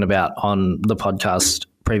spoken about on the podcast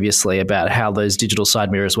previously about how those digital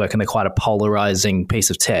side mirrors work, and they're quite a polarizing piece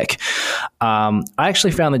of tech. I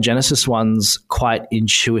actually found the Genesis ones quite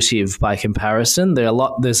intuitive by comparison.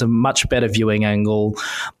 There's a much better viewing angle.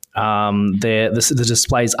 The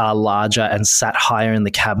displays are larger and sat higher in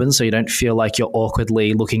the cabin, so you don't feel like you're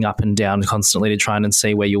awkwardly looking up and down constantly to try and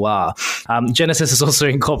see where you are. Genesis has also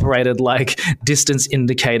incorporated like distance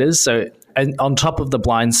indicators, so and on top of the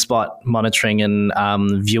blind spot monitoring and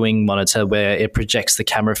viewing monitor where it projects the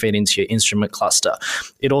camera feed into your instrument cluster,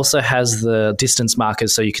 it also has the distance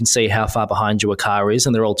markers so you can see how far behind you a car is,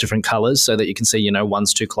 and they're all different colors so that you can see,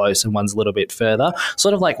 one's too close and one's a little bit further,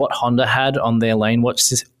 sort of like what Honda had on their lane watch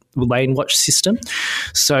system.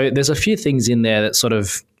 So there's a few things in there that sort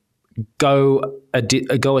of go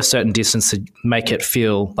a certain distance to make it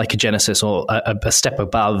feel like a Genesis or a step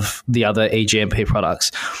above the other eGMP products,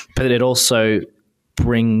 but it also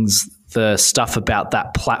brings the stuff about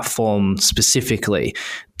that platform specifically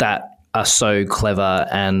that are so clever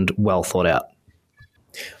and well thought out.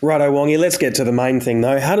 Righto, Wongy, let's get to the main thing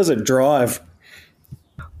though. How does it drive?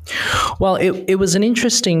 Well, it was an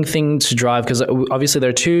interesting thing to drive because obviously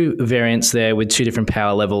there are two variants there with two different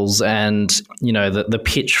power levels, and the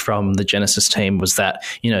pitch from the Genesis team was that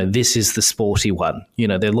this is the sporty one.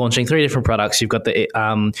 They're launching three different products. You've got the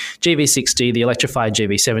GV60, the electrified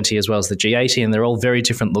GV70, as well as the G80, and they're all very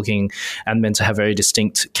different looking and meant to have very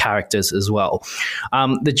distinct characters as well.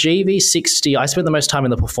 The GV60, I spent the most time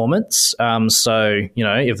in the performance. So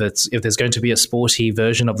if there's going to be a sporty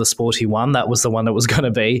version of the sporty one, that was the one that was going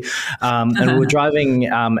to be. And we were driving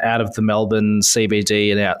out of the Melbourne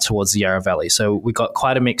CBD and out towards the Yarra Valley. So we got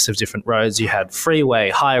quite a mix of different roads. You had freeway,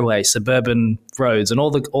 highway, suburban roads, and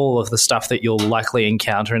all of the stuff that you'll likely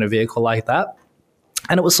encounter in a vehicle like that.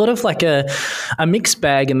 And it was sort of like a mixed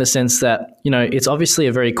bag in the sense that, it's obviously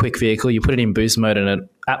a very quick vehicle. You put it in boost mode and it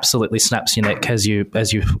absolutely snaps your neck as you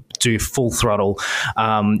do full throttle.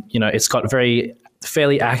 It's got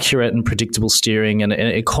fairly accurate and predictable steering, and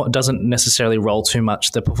it doesn't necessarily roll too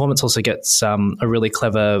much. The performance also gets a really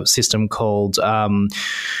clever system called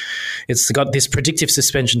it's got this predictive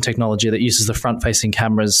suspension technology that uses the front-facing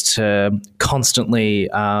cameras to constantly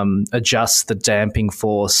adjust the damping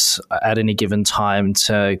force at any given time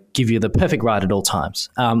to give you the perfect ride at all times.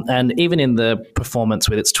 And even in the performance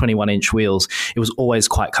with its 21-inch wheels, it was always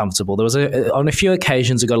quite comfortable. There was on a few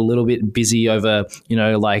occasions it got a little bit busy over,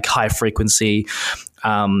 like high-frequency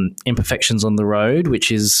imperfections on the road,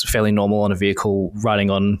 which is fairly normal on a vehicle riding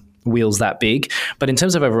on wheels that big. But in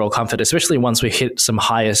terms of overall comfort, especially once we hit some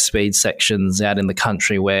higher speed sections out in the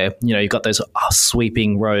country where, you've got those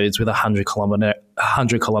sweeping roads with 100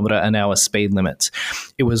 kilometre an hour speed limits,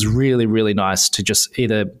 it was really, really nice to just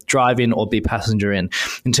either drive in or be passenger in.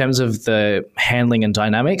 In terms of the handling and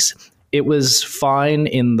dynamics, it was fine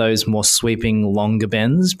in those more sweeping, longer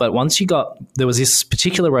bends, but there was this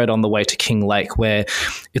particular road on the way to King Lake where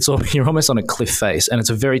you're almost on a cliff face, and it's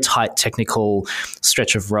a very tight technical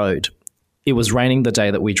stretch of road. It was raining the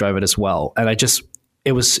day that we drove it as well, and it just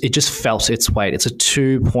felt its weight. It's a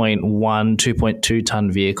 2.2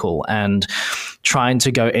 ton vehicle, and trying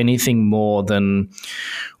to go anything more than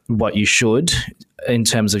what you should in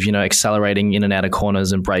terms of, accelerating in and out of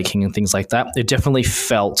corners and braking and things like that, it definitely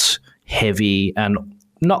felt heavy and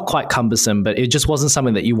not quite cumbersome, but it just wasn't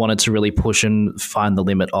something that you wanted to really push and find the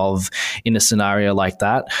limit of in a scenario like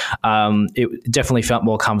that. It definitely felt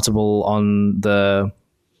more comfortable on the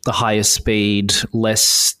higher speed,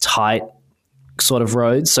 less tight sort of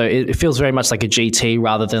roads. So it feels very much like a GT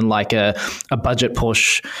rather than like a budget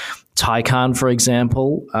push Taycan, for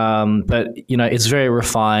example. But, it's very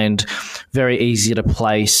refined, very easy to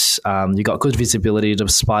place. You got good visibility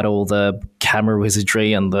despite all the camera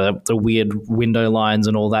wizardry and the weird window lines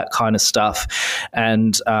and all that kind of stuff.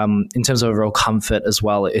 And in terms of overall comfort as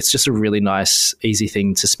well, it's just a really nice, easy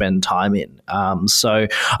thing to spend time in. So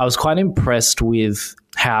I was quite impressed with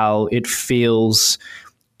how it feels,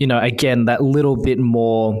 again, that little bit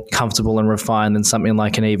more comfortable and refined than something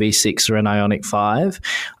like an EV6 or an Ioniq 5.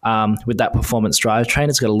 With that performance drivetrain,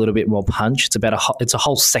 it's got a little bit more punch. It's a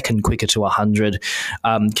whole second quicker to 100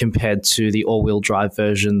 compared to the all-wheel drive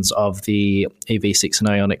versions of the EV6 and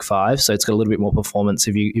Ioniq 5. So it's got a little bit more performance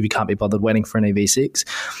if you can't be bothered waiting for an EV6.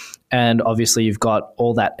 And obviously you've got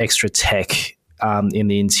all that extra tech in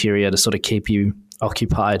the interior to sort of keep you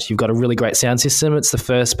occupied. You've got a really great sound system. It's the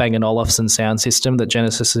first Bang & Olufsen sound system that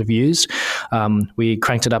Genesis have used. We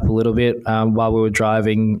cranked it up a little bit while we were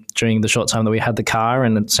driving during the short time that we had the car,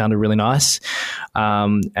 and it sounded really nice.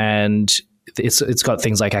 And it's got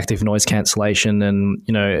things like active noise cancellation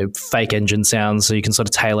and, fake engine sounds, so you can sort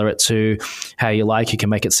of tailor it to how you like. You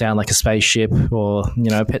can make it sound like a spaceship or,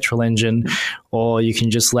 a petrol engine, or you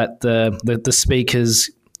can just let the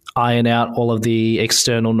speakers iron out all of the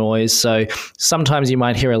external noise. So sometimes you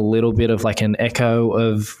might hear a little bit of like an echo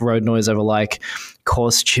of road noise over like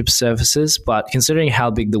coarse chip surfaces, but considering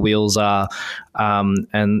how big the wheels are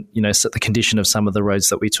and the condition of some of the roads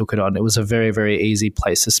that we took it on, it was a very, very easy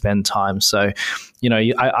place to spend time. So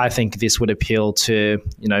I think this would appeal to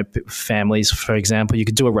families. For example, you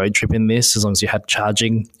could do a road trip in this as long as you had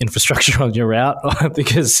charging infrastructure on your route,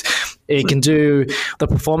 because it can do, the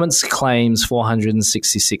performance claims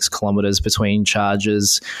 466 kilometers between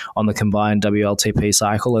charges on the combined WLTP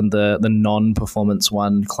cycle, and the non-performance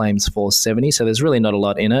one claims 470. So there's really not a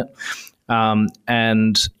lot in it.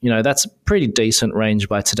 And that's pretty decent range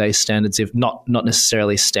by today's standards, if not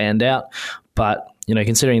necessarily standout, but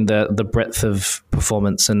considering the breadth of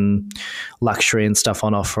performance and luxury and stuff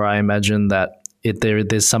on offer, I imagine that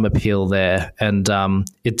there's some appeal there, and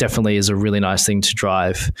it definitely is a really nice thing to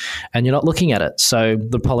drive, and you're not looking at it, so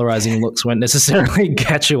the polarizing looks won't necessarily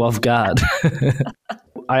catch you off guard.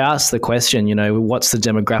 I asked the question, what's the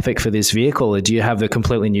demographic for this vehicle? Do you have a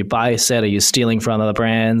completely new buyer set? Are you stealing from other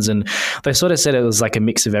brands? And they sort of said it was like a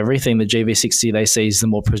mix of everything. The GV60 they see is the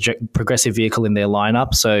more progressive vehicle in their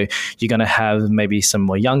lineup. So you're going to have maybe some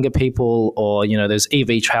more younger people, or, those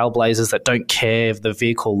EV trailblazers that don't care if the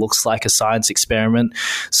vehicle looks like a science experiment.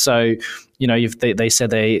 So, they said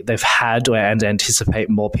they've had and anticipate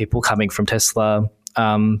more people coming from Tesla,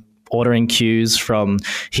 ordering queues from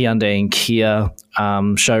Hyundai and Kia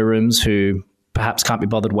showrooms who perhaps can't be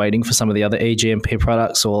bothered waiting for some of the other eGMP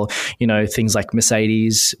products, or, things like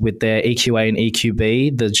Mercedes with their EQA and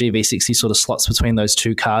EQB. The GV60 sort of slots between those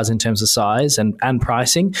two cars in terms of size and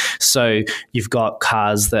pricing. So you've got a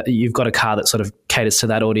car that sort of caters to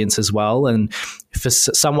that audience as well. And for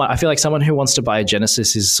someone, I feel like someone who wants to buy a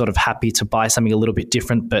Genesis is sort of happy to buy something a little bit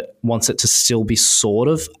different, but wants it to still be sort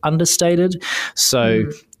of understated. So,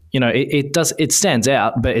 it stands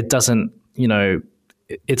out, but it doesn't,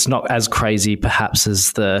 it's not as crazy perhaps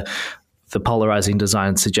as the polarizing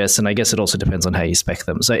design suggests. And I guess it also depends on how you spec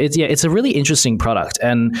them. So it's a really interesting product,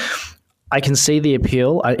 and I can see the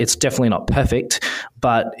appeal. It's definitely not perfect,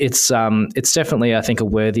 but it's definitely, I think, a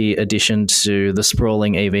worthy addition to the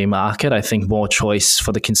sprawling EV market. I think more choice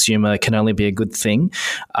for the consumer can only be a good thing.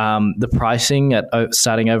 The pricing at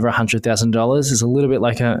starting over $100,000 is a little bit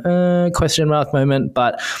like a question mark moment,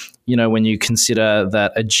 but when you consider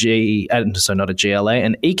that an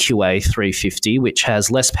EQA 350, which has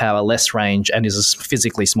less power, less range, and is a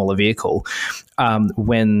physically smaller vehicle,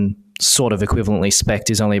 when sort of equivalently spec'd,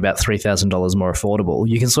 is only about $3,000 more affordable.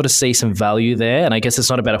 You can sort of see some value there, and I guess it's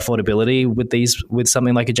not about affordability with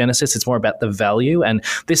something like a Genesis. It's more about the value, and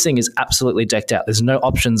this thing is absolutely decked out. There's no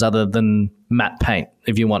options other than matte paint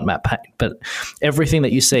if you want matte paint, but everything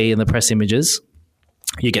that you see in the press images,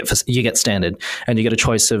 you get standard, and you get a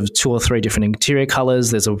choice of 2 or 3 different interior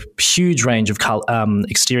colors. There's a huge range of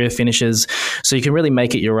exterior finishes, so you can really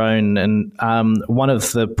make it your own. And one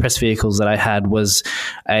of the press vehicles that I had was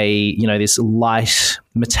this light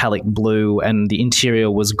metallic blue, and the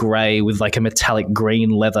interior was grey with like a metallic green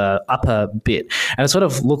leather upper bit, and it sort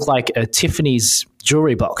of looked like a Tiffany's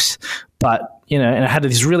jewelry box, but and it had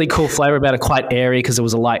this really cool flavor about it, quite airy because it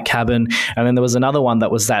was a light cabin. And then there was another one that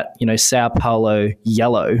was that, Sao Paulo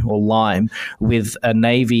yellow or lime with a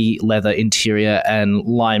navy leather interior and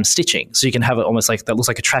lime stitching. So you can have it almost like that looks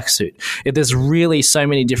like a tracksuit. There's really so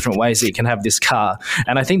many different ways that you can have this car.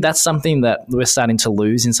 And I think that's something that we're starting to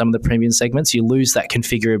lose in some of the premium segments. You lose that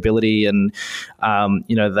configurability and,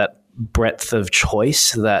 that breadth of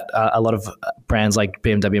choice that a lot of brands like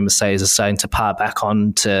BMW and Mercedes are starting to par back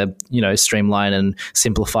on to, streamline and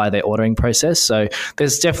simplify their ordering process. So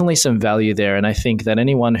there's definitely some value there. And I think that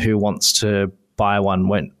anyone who wants to buy one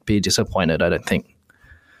won't be disappointed, I don't think.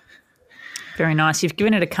 Very nice. You've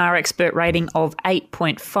given it a Car Expert rating of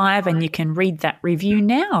 8.5, and you can read that review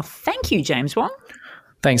now. Thank you, James Wong.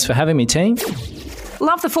 Thanks for having me, team.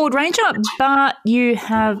 Love the Ford Ranger, but you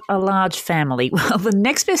have a large family. Well, the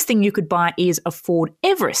next best thing you could buy is a Ford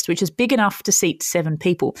Everest, which is big enough to seat 7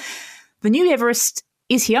 people. The new Everest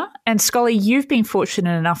is here, and Scully, you've been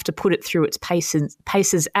fortunate enough to put it through its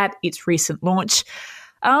paces at its recent launch.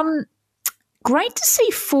 Great to see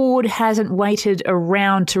Ford hasn't waited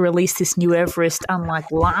around to release this new Everest,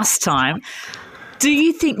 unlike last time. Do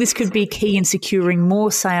you think this could be key in securing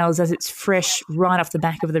more sales as it's fresh right off the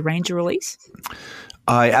back of the Ranger release?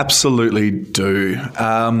 I absolutely do.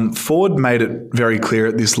 Ford made it very clear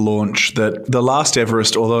at this launch that the last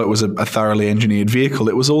Everest, although it was a thoroughly engineered vehicle,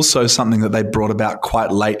 it was also something that they brought about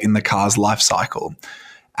quite late in the car's life cycle.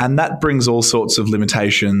 And that brings all sorts of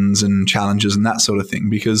limitations and challenges and that sort of thing,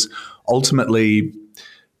 because ultimately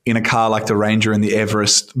in a car like the Ranger and the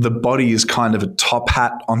Everest, the body is kind of a top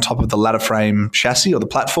hat on top of the ladder frame chassis or the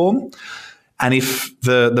platform. And if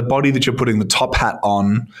the body that you're putting the top hat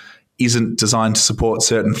on isn't designed to support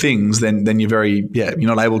certain things, then you're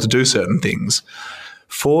not able to do certain things.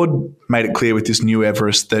 Ford made it clear with this new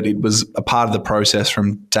Everest that it was a part of the process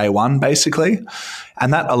from day one, basically.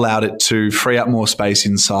 And that allowed it to free up more space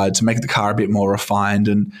inside, to make the car a bit more refined,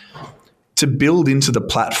 and to build into the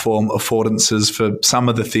platform affordances for some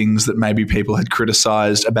of the things that maybe people had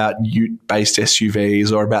criticised about ute-based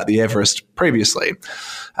SUVs or about the Everest previously.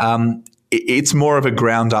 It's more of a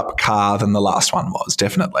ground-up car than the last one was,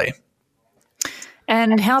 definitely.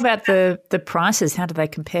 And how about the prices? How do they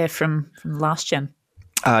compare from last gen?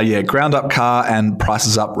 Ground-up car and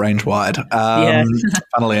prices up range-wide,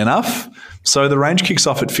 funnily enough. So the range kicks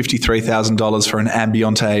off at $53,000 for an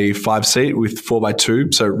Ambiente 5-seat with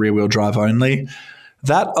 4x2, so rear-wheel drive only.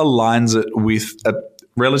 That aligns it with a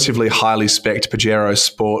relatively highly spec'd Pajero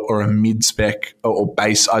Sport or a mid-spec or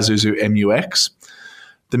base Isuzu MU-X.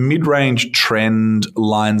 The mid-range trend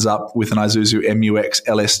lines up with an Isuzu MU-X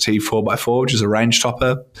LST 4x4, which is a range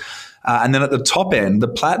topper. And then at the top end, the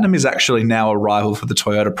Platinum is actually now a rival for the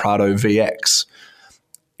Toyota Prado VX.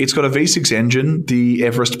 It's got a V6 engine, the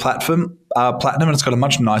Everest Platinum, and it's got a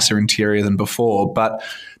much nicer interior than before. But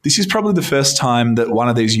this is probably the first time that one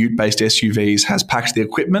of these ute-based SUVs has packed the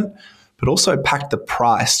equipment, but also packed the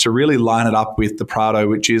price to really line it up with the Prado,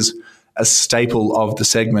 which is a staple of the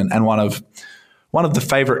segment and one of the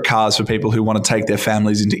favourite cars for people who want to take their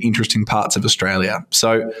families into interesting parts of Australia.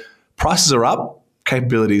 So prices are up,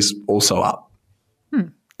 capabilities also up.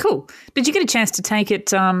 Cool. Did you get a chance to take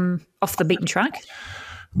it off the beaten track?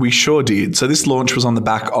 We sure did. So this launch was on the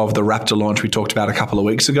back of the Raptor launch we talked about a couple of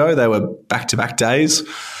weeks ago. They were back-to-back days.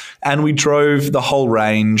 And we drove the whole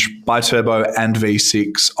range, bi-turbo and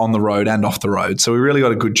V6, on the road and off the road. So we really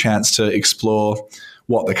got a good chance to explore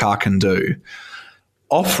what the car can do.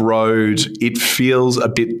 Off-road, it feels a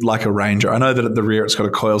bit like a Ranger. I know that at the rear it's got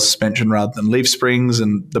a coil suspension rather than leaf springs,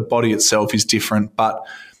 and the body itself is different, but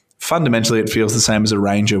fundamentally it feels the same as a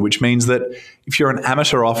Ranger, which means that if you're an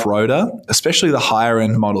amateur off-roader, especially the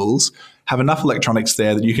higher-end models, have enough electronics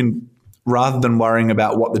there that you can, rather than worrying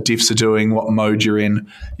about what the diffs are doing, what mode you're in,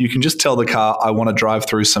 you can just tell the car, I want to drive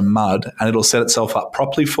through some mud, and it'll set itself up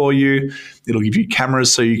properly for you. It'll give you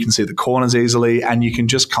cameras so you can see the corners easily, and you can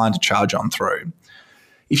just kind of charge on through.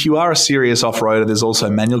 If you are a serious off-roader, there's also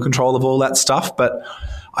manual control of all that stuff, but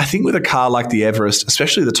I think with a car like the Everest,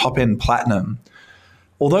 especially the top-end Platinum,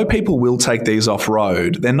 although people will take these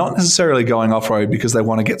off-road, they're not necessarily going off-road because they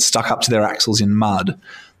want to get stuck up to their axles in mud.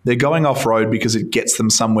 They're going off-road because it gets them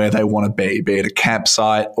somewhere they want to be it a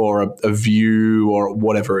campsite or a view or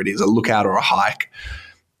whatever it is, a lookout or a hike.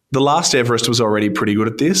 The last Everest was already pretty good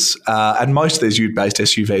at this, and most of these ute-based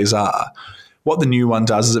SUVs are. What the new one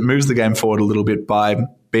does is it moves the game forward a little bit by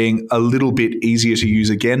being a little bit easier to use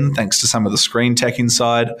again, thanks to some of the screen tech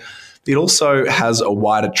inside. It also has a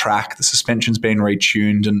wider track. The suspension's been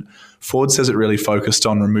retuned, and Ford says it really focused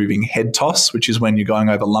on removing head toss, which is when you're going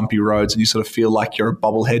over lumpy roads and you sort of feel like you're a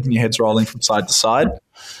bobblehead and your head's rolling from side to side.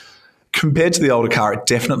 Compared to the older car, it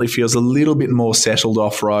definitely feels a little bit more settled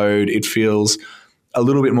off-road. It feels a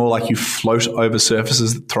little bit more like you float over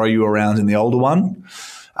surfaces that throw you around in the older one.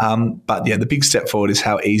 But yeah, the big step forward is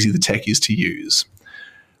how easy the tech is to use.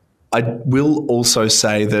 I will also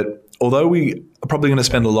say that although we are probably going to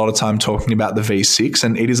spend a lot of time talking about the V6,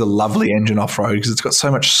 and it is a lovely engine off-road because it's got so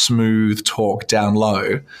much smooth torque down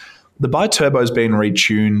low, the bi-turbo has been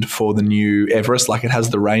retuned for the new Everest like it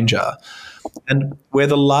has the Ranger. And where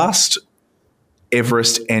the last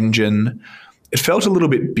Everest engine, it felt a little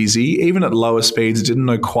bit busy. Even at lower speeds, it didn't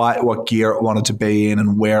know quite what gear it wanted to be in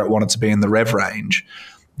and where it wanted to be in the rev range.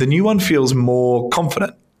 The new one feels more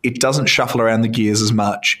confident. It doesn't shuffle around the gears as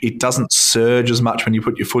much. It doesn't surge as much when you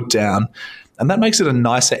put your foot down. And that makes it a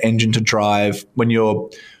nicer engine to drive when you're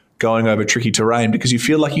going over tricky terrain because you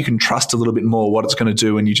feel like you can trust a little bit more what it's going to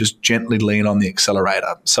do when you just gently lean on the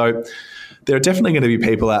accelerator. So there are definitely going to be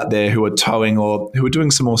people out there who are towing or who are doing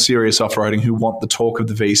some more serious off-roading who want the torque of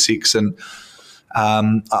the V6, and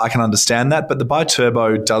I can understand that. But the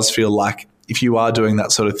bi-turbo does feel like if you are doing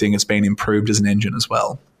that sort of thing, it's been improved as an engine as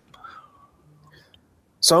well.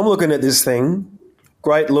 So I'm looking at this thing.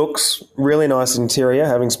 Great looks, really nice interior,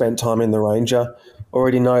 having spent time in the Ranger.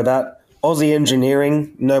 Already know that. Aussie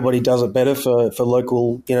engineering, nobody does it better for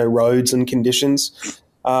local roads and conditions.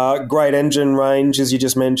 Great engine range, as you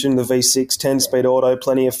just mentioned, the V6, 10-speed auto,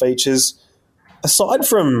 plenty of features. Aside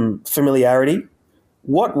from familiarity,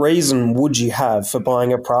 what reason would you have for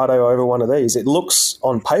buying a Prado over one of these? It looks,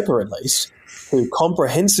 on paper at least, to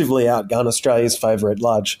comprehensively outgun Australia's favourite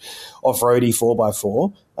large off-roady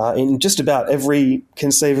 4x4 in just about every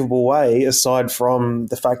conceivable way, aside from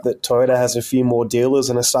the fact that Toyota has a few more dealers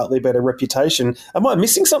and a slightly better reputation. Am I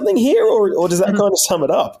missing something here, or does that kind of sum it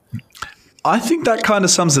up? I think that kind of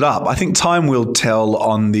sums it up. I think time will tell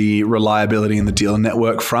on the reliability in the dealer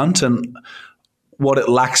network front and what it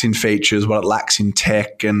lacks in features, what it lacks in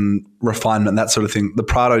tech and refinement, that sort of thing. The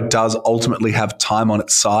Prado does ultimately have time on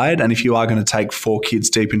its side. And if you are going to take 4 kids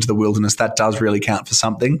deep into the wilderness, that does really count for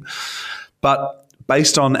something. But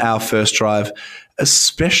based on our first drive,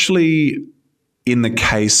 especially in the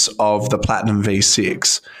case of the Platinum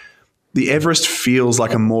V6, the Everest feels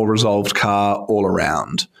like a more resolved car all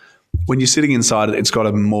around. When you're sitting inside it, it's got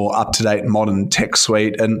a more up-to-date modern tech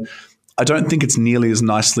suite, and I don't think it's nearly as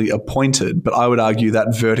nicely appointed, but I would argue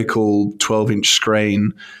that vertical 12-inch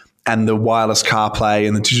screen and the wireless CarPlay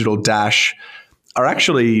and the digital dash are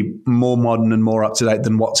actually more modern and more up-to-date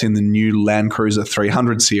than what's in the new Land Cruiser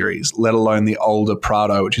 300 series, let alone the older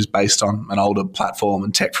Prado, which is based on an older platform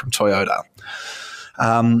and tech from Toyota.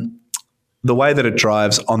 The way that it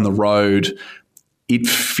drives on the road, it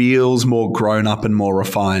feels more grown up and more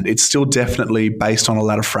refined. It's still definitely based on a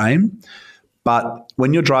ladder frame, but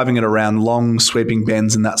when you're driving it around long sweeping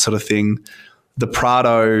bends and that sort of thing, the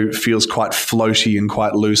Prado feels quite floaty and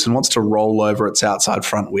quite loose and wants to roll over its outside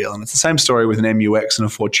front wheel. And it's the same story with an MUX and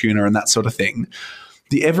a Fortuner and that sort of thing.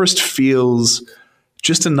 The Everest feels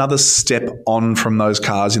just another step on from those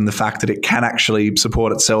cars in the fact that it can actually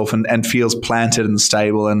support itself and feels planted and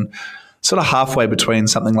stable and sort of halfway between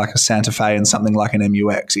something like a Santa Fe and something like an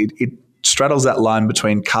MUX. It straddles that line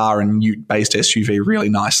between car and ute-based SUV really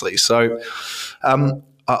nicely. So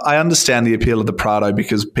I understand the appeal of the Prado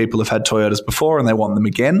because people have had Toyotas before and they want them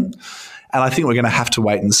again. And I think we're going to have to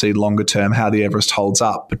wait and see longer term how the Everest holds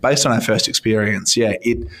up. But based on our first experience,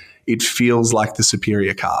 it feels like the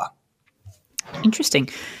superior car. Interesting.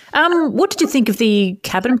 What did you think of the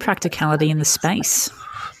cabin practicality in the space?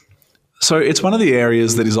 So it's one of the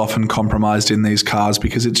areas that is often compromised in these cars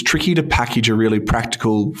because it's tricky to package a really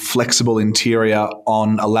practical, flexible interior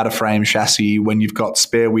on a ladder frame chassis when you've got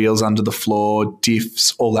spare wheels under the floor,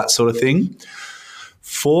 diffs, all that sort of thing.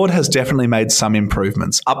 Ford has definitely made some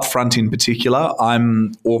improvements. Up front in particular,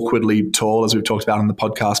 I'm awkwardly tall, as we've talked about on the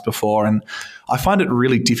podcast before, and I find it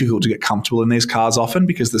really difficult to get comfortable in these cars often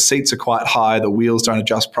because the seats are quite high, the wheels don't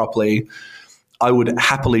adjust properly. I would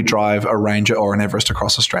happily drive a Ranger or an Everest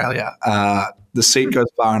across Australia. The seat goes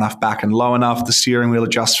far enough back and low enough. The steering wheel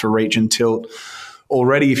adjusts for reach and tilt.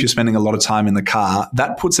 Already, if you're spending a lot of time in the car,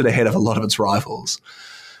 that puts it ahead of a lot of its rivals.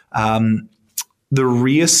 The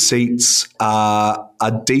rear seats are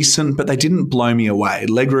decent, but they didn't blow me away.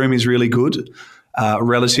 Legroom is really good.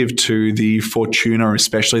 Relative to the Fortuner,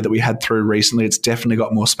 especially that we had through recently, it's definitely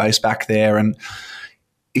got more space back there. And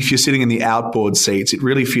if you're sitting in the outboard seats, it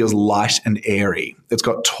really feels light and airy. It's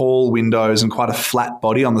got tall windows and quite a flat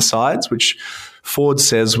body on the sides, which Ford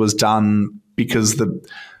says was done because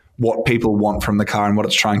what people want from the car and what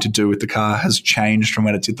it's trying to do with the car has changed from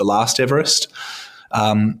when it did the last Everest.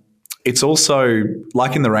 It's also,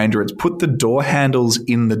 like in the Ranger, it's put the door handles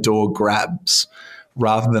in the door grabs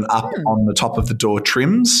rather than up on the top of the door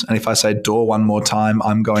trims. And if I say door one more time,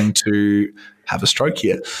 I'm going to have a stroke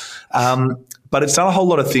here. But it's done a whole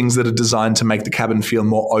lot of things that are designed to make the cabin feel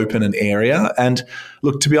more open and airier. And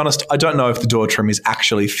look, to be honest, I don't know if the door trim is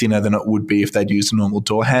actually thinner than it would be if they'd used a normal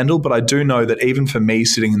door handle, but I do know that even for me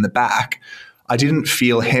sitting in the back, I didn't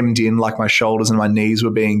feel hemmed in like my shoulders and my knees were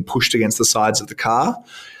being pushed against the sides of the car.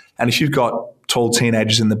 And if you've got tall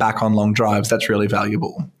teenagers in the back on long drives, that's really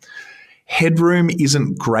valuable. Headroom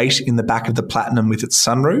isn't great in the back of the Platinum with its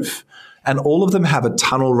sunroof. And all of them have a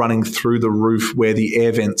tunnel running through the roof where the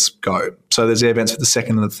air vents go. So there's air vents for the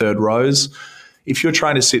second and the third rows. If you're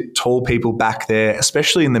trying to sit tall people back there,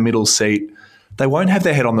 especially in the middle seat, they won't have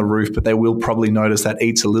their head on the roof, but they will probably notice that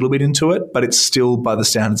eats a little bit into it, but it's still, by the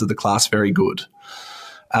standards of the class, very good.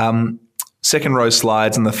 Second row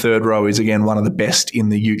slides and the third row is, again, one of the best in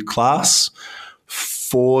the ute class.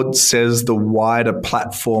 Ford says the wider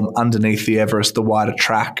platform underneath the Everest, the wider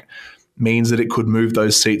track, means that it could move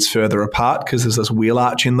those seats further apart because there's this wheel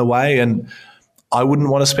arch in the way. And I wouldn't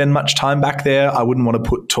want to spend much time back there. I wouldn't want to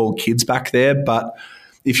put tall kids back there. But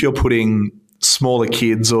if you're putting smaller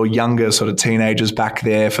kids or younger sort of teenagers back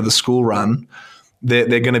there for the school run, they're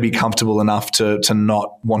going to be comfortable enough to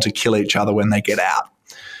not want to kill each other when they get out.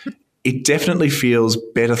 It definitely feels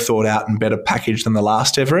better thought out and better packaged than the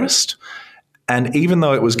last Everest. And even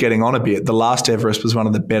though it was getting on a bit, the last Everest was one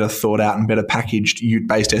of the better thought out and better packaged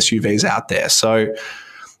ute-based SUVs out there. So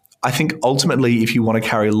I think ultimately, if you want to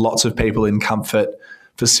carry lots of people in comfort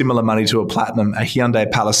for similar money to a Platinum, a Hyundai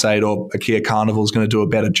Palisade or a Kia Carnival is going to do a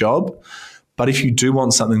better job. But if you do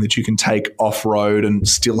want something that you can take off-road and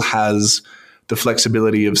still has the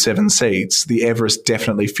flexibility of 7 seats, the Everest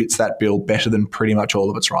definitely fits that bill better than pretty much all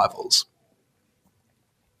of its rivals.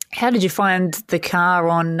 How did you find the car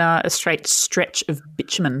on a straight stretch of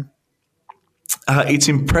bitumen? It's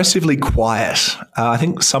impressively quiet. I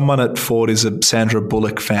think someone at Ford is a Sandra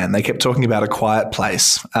Bullock fan. They kept talking about A Quiet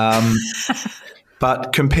Place.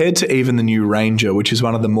 But compared to even the new Ranger, which is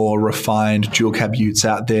one of the more refined dual cab utes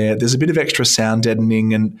out there, there's a bit of extra sound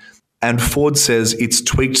deadening and Ford says it's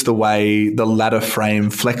tweaked the way the ladder frame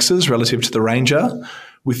flexes relative to the Ranger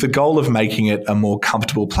with the goal of making it a more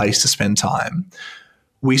comfortable place to spend time.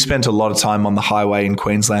 We spent a lot of time on the highway in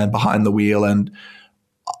Queensland behind the wheel, and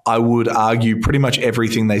I would argue pretty much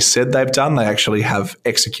everything they said they've done, they actually have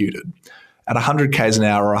executed. At 100 k's an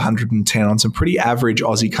hour or 110 on some pretty average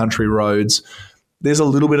Aussie country roads, there's a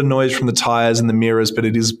little bit of noise from the tyres and the mirrors, but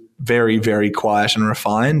it is very, very quiet and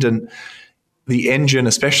refined. And the engine,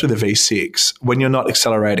 especially the V6, when you're not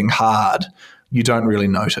accelerating hard, you don't really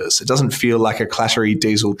notice. It doesn't feel like a clattery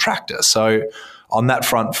diesel tractor. So on that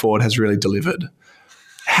front, Ford has really delivered.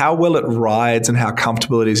 How well it rides and how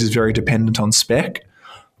comfortable it is very dependent on spec.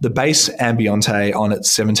 The base Ambiente on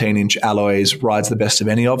its 17-inch alloys rides the best of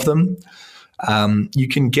any of them. You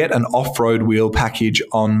can get an off-road wheel package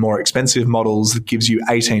on more expensive models that gives you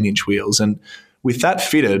 18-inch wheels. And with that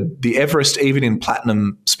fitted, the Everest, even in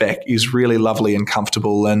platinum spec, is really lovely and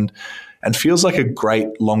comfortable and feels like a great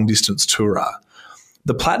long-distance tourer.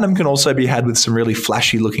 The platinum can also be had with some really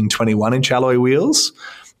flashy-looking 21-inch alloy wheels.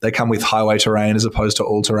 They come with highway terrain as opposed to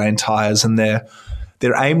all-terrain tyres, and they're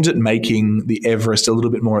aimed at making the Everest a little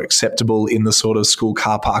bit more acceptable in the sort of school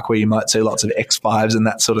car park where you might see lots of X5s and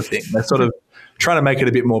that sort of thing. They're sort of trying to make it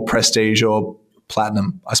a bit more prestige or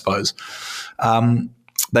platinum, I suppose.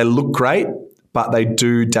 They look great, but they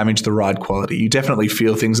do damage the ride quality. You definitely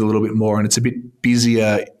feel things a little bit more, and it's a bit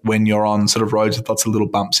busier when you're on sort of roads with lots of little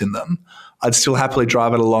bumps in them. I'd still happily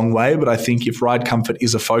drive it a long way, but I think if ride comfort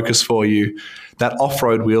is a focus for you, that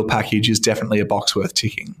off-road wheel package is definitely a box worth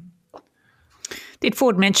ticking. Did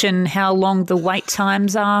Ford mention how long the wait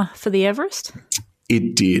times are for the Everest?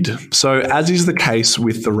 It did. So as is the case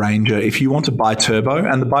with the Ranger, if you want to bi-turbo,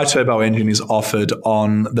 and the bi-turbo engine is offered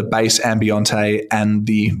on the base Ambiente and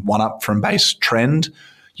the one-up from base Trend,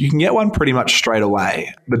 you can get one pretty much straight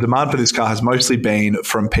away. The demand for this car has mostly been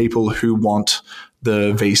from people who want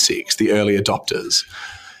the V6, the early adopters.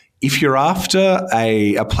 If you're after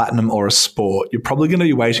a Platinum or a Sport, you're probably going to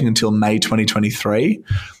be waiting until May 2023.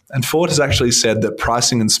 And Ford has actually said that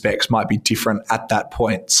pricing and specs might be different at that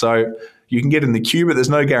point. So you can get in the queue, but there's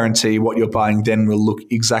no guarantee what you're buying then will look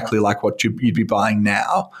exactly like what you'd be buying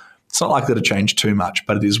now. It's not likely to change too much,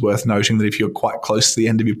 but it is worth noting that if you're quite close to the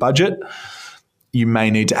end of your budget, you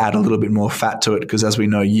may need to add a little bit more fat to it because, as we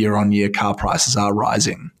know, year-on-year car prices are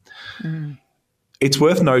rising. It's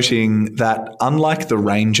worth noting that unlike the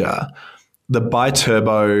Ranger, the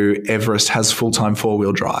bi-turbo Everest has full-time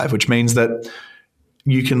four-wheel drive, which means that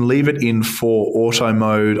you can leave it in for auto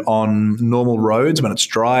mode on normal roads when it's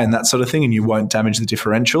dry and that sort of thing, and you won't damage the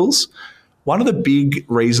differentials. One of the big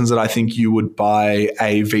reasons that I think you would buy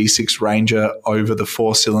a V6 Ranger over the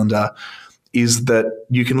four-cylinder is that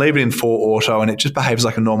you can leave it in 4 auto and it just behaves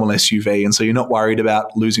like a normal SUV, and so you're not worried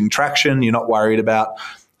about losing traction, you're not worried about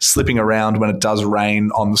slipping around when it does rain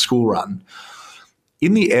on the school run.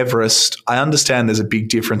 In the Everest, I understand there's a big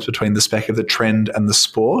difference between the spec of the Trend and the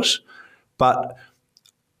Sport, but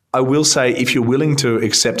I will say if you're willing to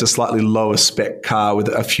accept a slightly lower spec car with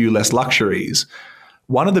a few less luxuries,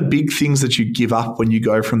 one of the big things that you give up when you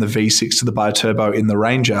go from the V6 to the bi-turbo in the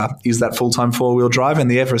Ranger is that full-time four-wheel drive, and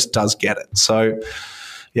the Everest does get it. So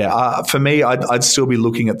yeah, for me, I'd still be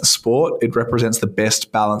looking at the Sport. It represents the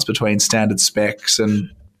best balance between standard specs and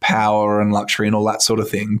power and luxury and all that sort of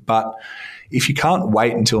thing. But if you can't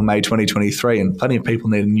wait until May 2023, and plenty of people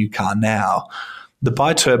need a new car now, the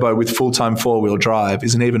bi-turbo with full-time four-wheel drive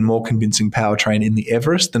is an even more convincing powertrain in the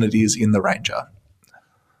Everest than it is in the Ranger.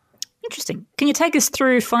 Interesting. Can you take us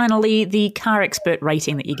through, finally, the Car Expert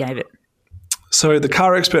rating that you gave it? So the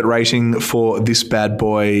Car Expert rating for this bad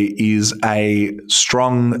boy is a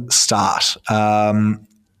strong start.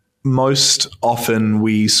 Most often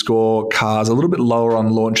we score cars a little bit lower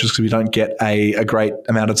on launches because we don't get a great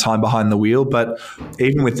amount of time behind the wheel. But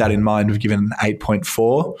even with that in mind, we've given an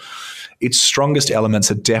 8.4. Its strongest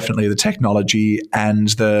elements are definitely the technology and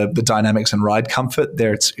the dynamics and ride comfort.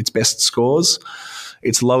 They're its best scores.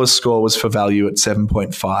 Its lowest score was for value at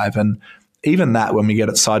 7.5. And even that, when we get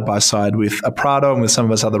it side by side with a Prado and with some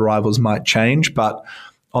of its other rivals, might change. But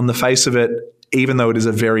on the face of it, even though it is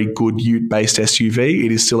a very good ute-based SUV,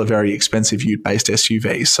 it is still a very expensive ute-based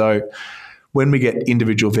SUV. So when we get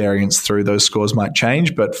individual variants through, those scores might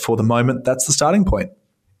change. But for the moment, that's the starting point.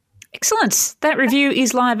 Excellent. That review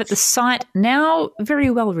is live at the site now. Very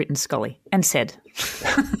well written, Scully, and said.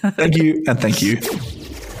 Thank you, and thank you.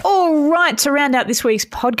 All right, to round out this week's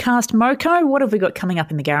podcast, Moko, what have we got coming up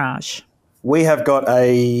in the garage? We have got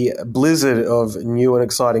a blizzard of new and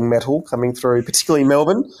exciting metal coming through, particularly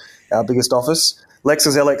Melbourne, our biggest office.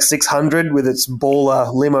 Lexus LX 600 with its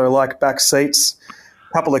baller limo-like back seats.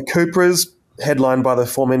 A couple of Cupras, headlined by the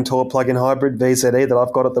Formentor plug-in hybrid VZE that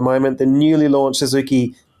I've got at the moment. The newly launched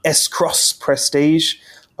Suzuki S-Cross Prestige,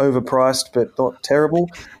 overpriced but not terrible.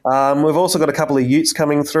 We've also got a couple of utes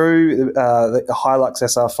coming through, the Hilux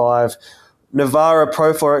SR5, Navara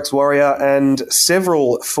Pro 4X Warrior, and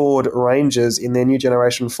several Ford Rangers in their new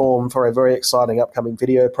generation form for a very exciting upcoming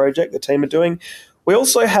video project the team are doing. We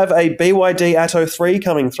also have a BYD Atto 3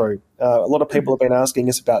 coming through. A lot of people have been asking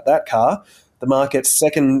us about that car, the market's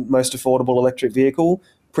second most affordable electric vehicle.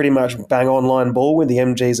 pretty much bang on line ball with the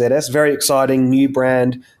MG ZS. Very exciting, new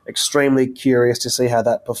brand, extremely curious to see how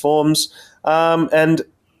that performs. And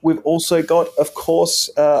we've also got, of course,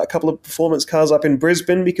 a couple of performance cars up in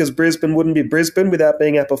Brisbane, because Brisbane wouldn't be Brisbane without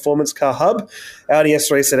being our performance car hub. Audi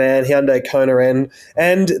S3 sedan, Hyundai Kona N,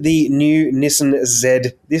 and the new Nissan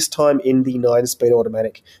Z, this time in the 9-speed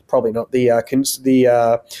automatic. Probably not the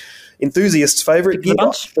enthusiast's favourite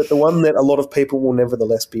gearbox, but the one that a lot of people will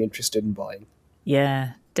nevertheless be interested in buying.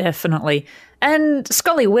 Yeah, definitely. And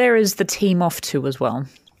Scully, where is the team off to as well?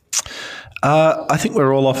 I think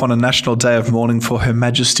we're all off on a national day of mourning for Her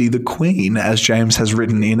Majesty the Queen, as James has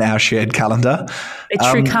written in our shared calendar.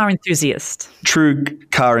 A true car enthusiast. True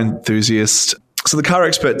car enthusiast. So the Car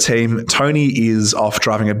Expert team, Tony is off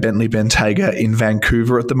driving a Bentley Bentayga in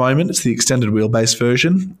Vancouver at the moment. It's the extended wheelbase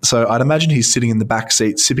version. So I'd imagine he's sitting in the back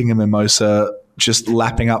seat, sipping a mimosa, just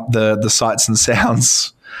lapping up the sights and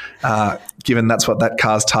sounds, given that's what that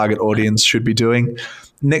car's target audience should be doing.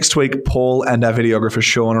 Next week, Paul and our videographer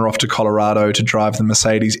Sean are off to Colorado to drive the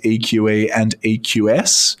Mercedes EQE and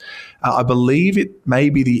EQS. I believe it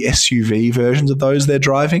may be the SUV versions of those they're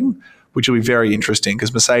driving, which will be very interesting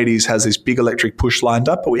because Mercedes has this big electric push lined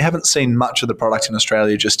up, but we haven't seen much of the product in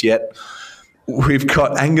Australia just yet. We've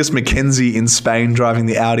got Angus McKenzie in Spain driving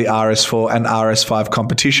the Audi RS4 and RS5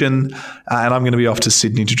 competition, and I'm going to be off to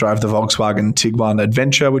Sydney to drive the Volkswagen Tiguan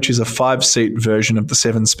Adventure, which is a 5-seat version of the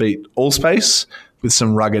 7-seat Allspace with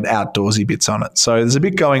some rugged outdoorsy bits on it. So there's a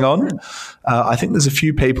bit going on. I think there's a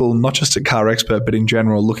few people, not just at Car Expert, but in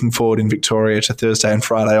general, looking forward in Victoria to Thursday and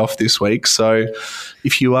Friday off this week. So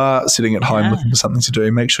if you are sitting at home looking for something to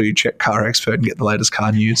do, make sure you check Car Expert and get the latest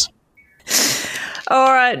car news.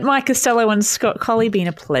 All right, Mike Costello and Scott Colley, been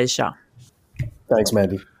a pleasure. Thanks,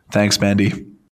 Mandy. Thanks, Mandy.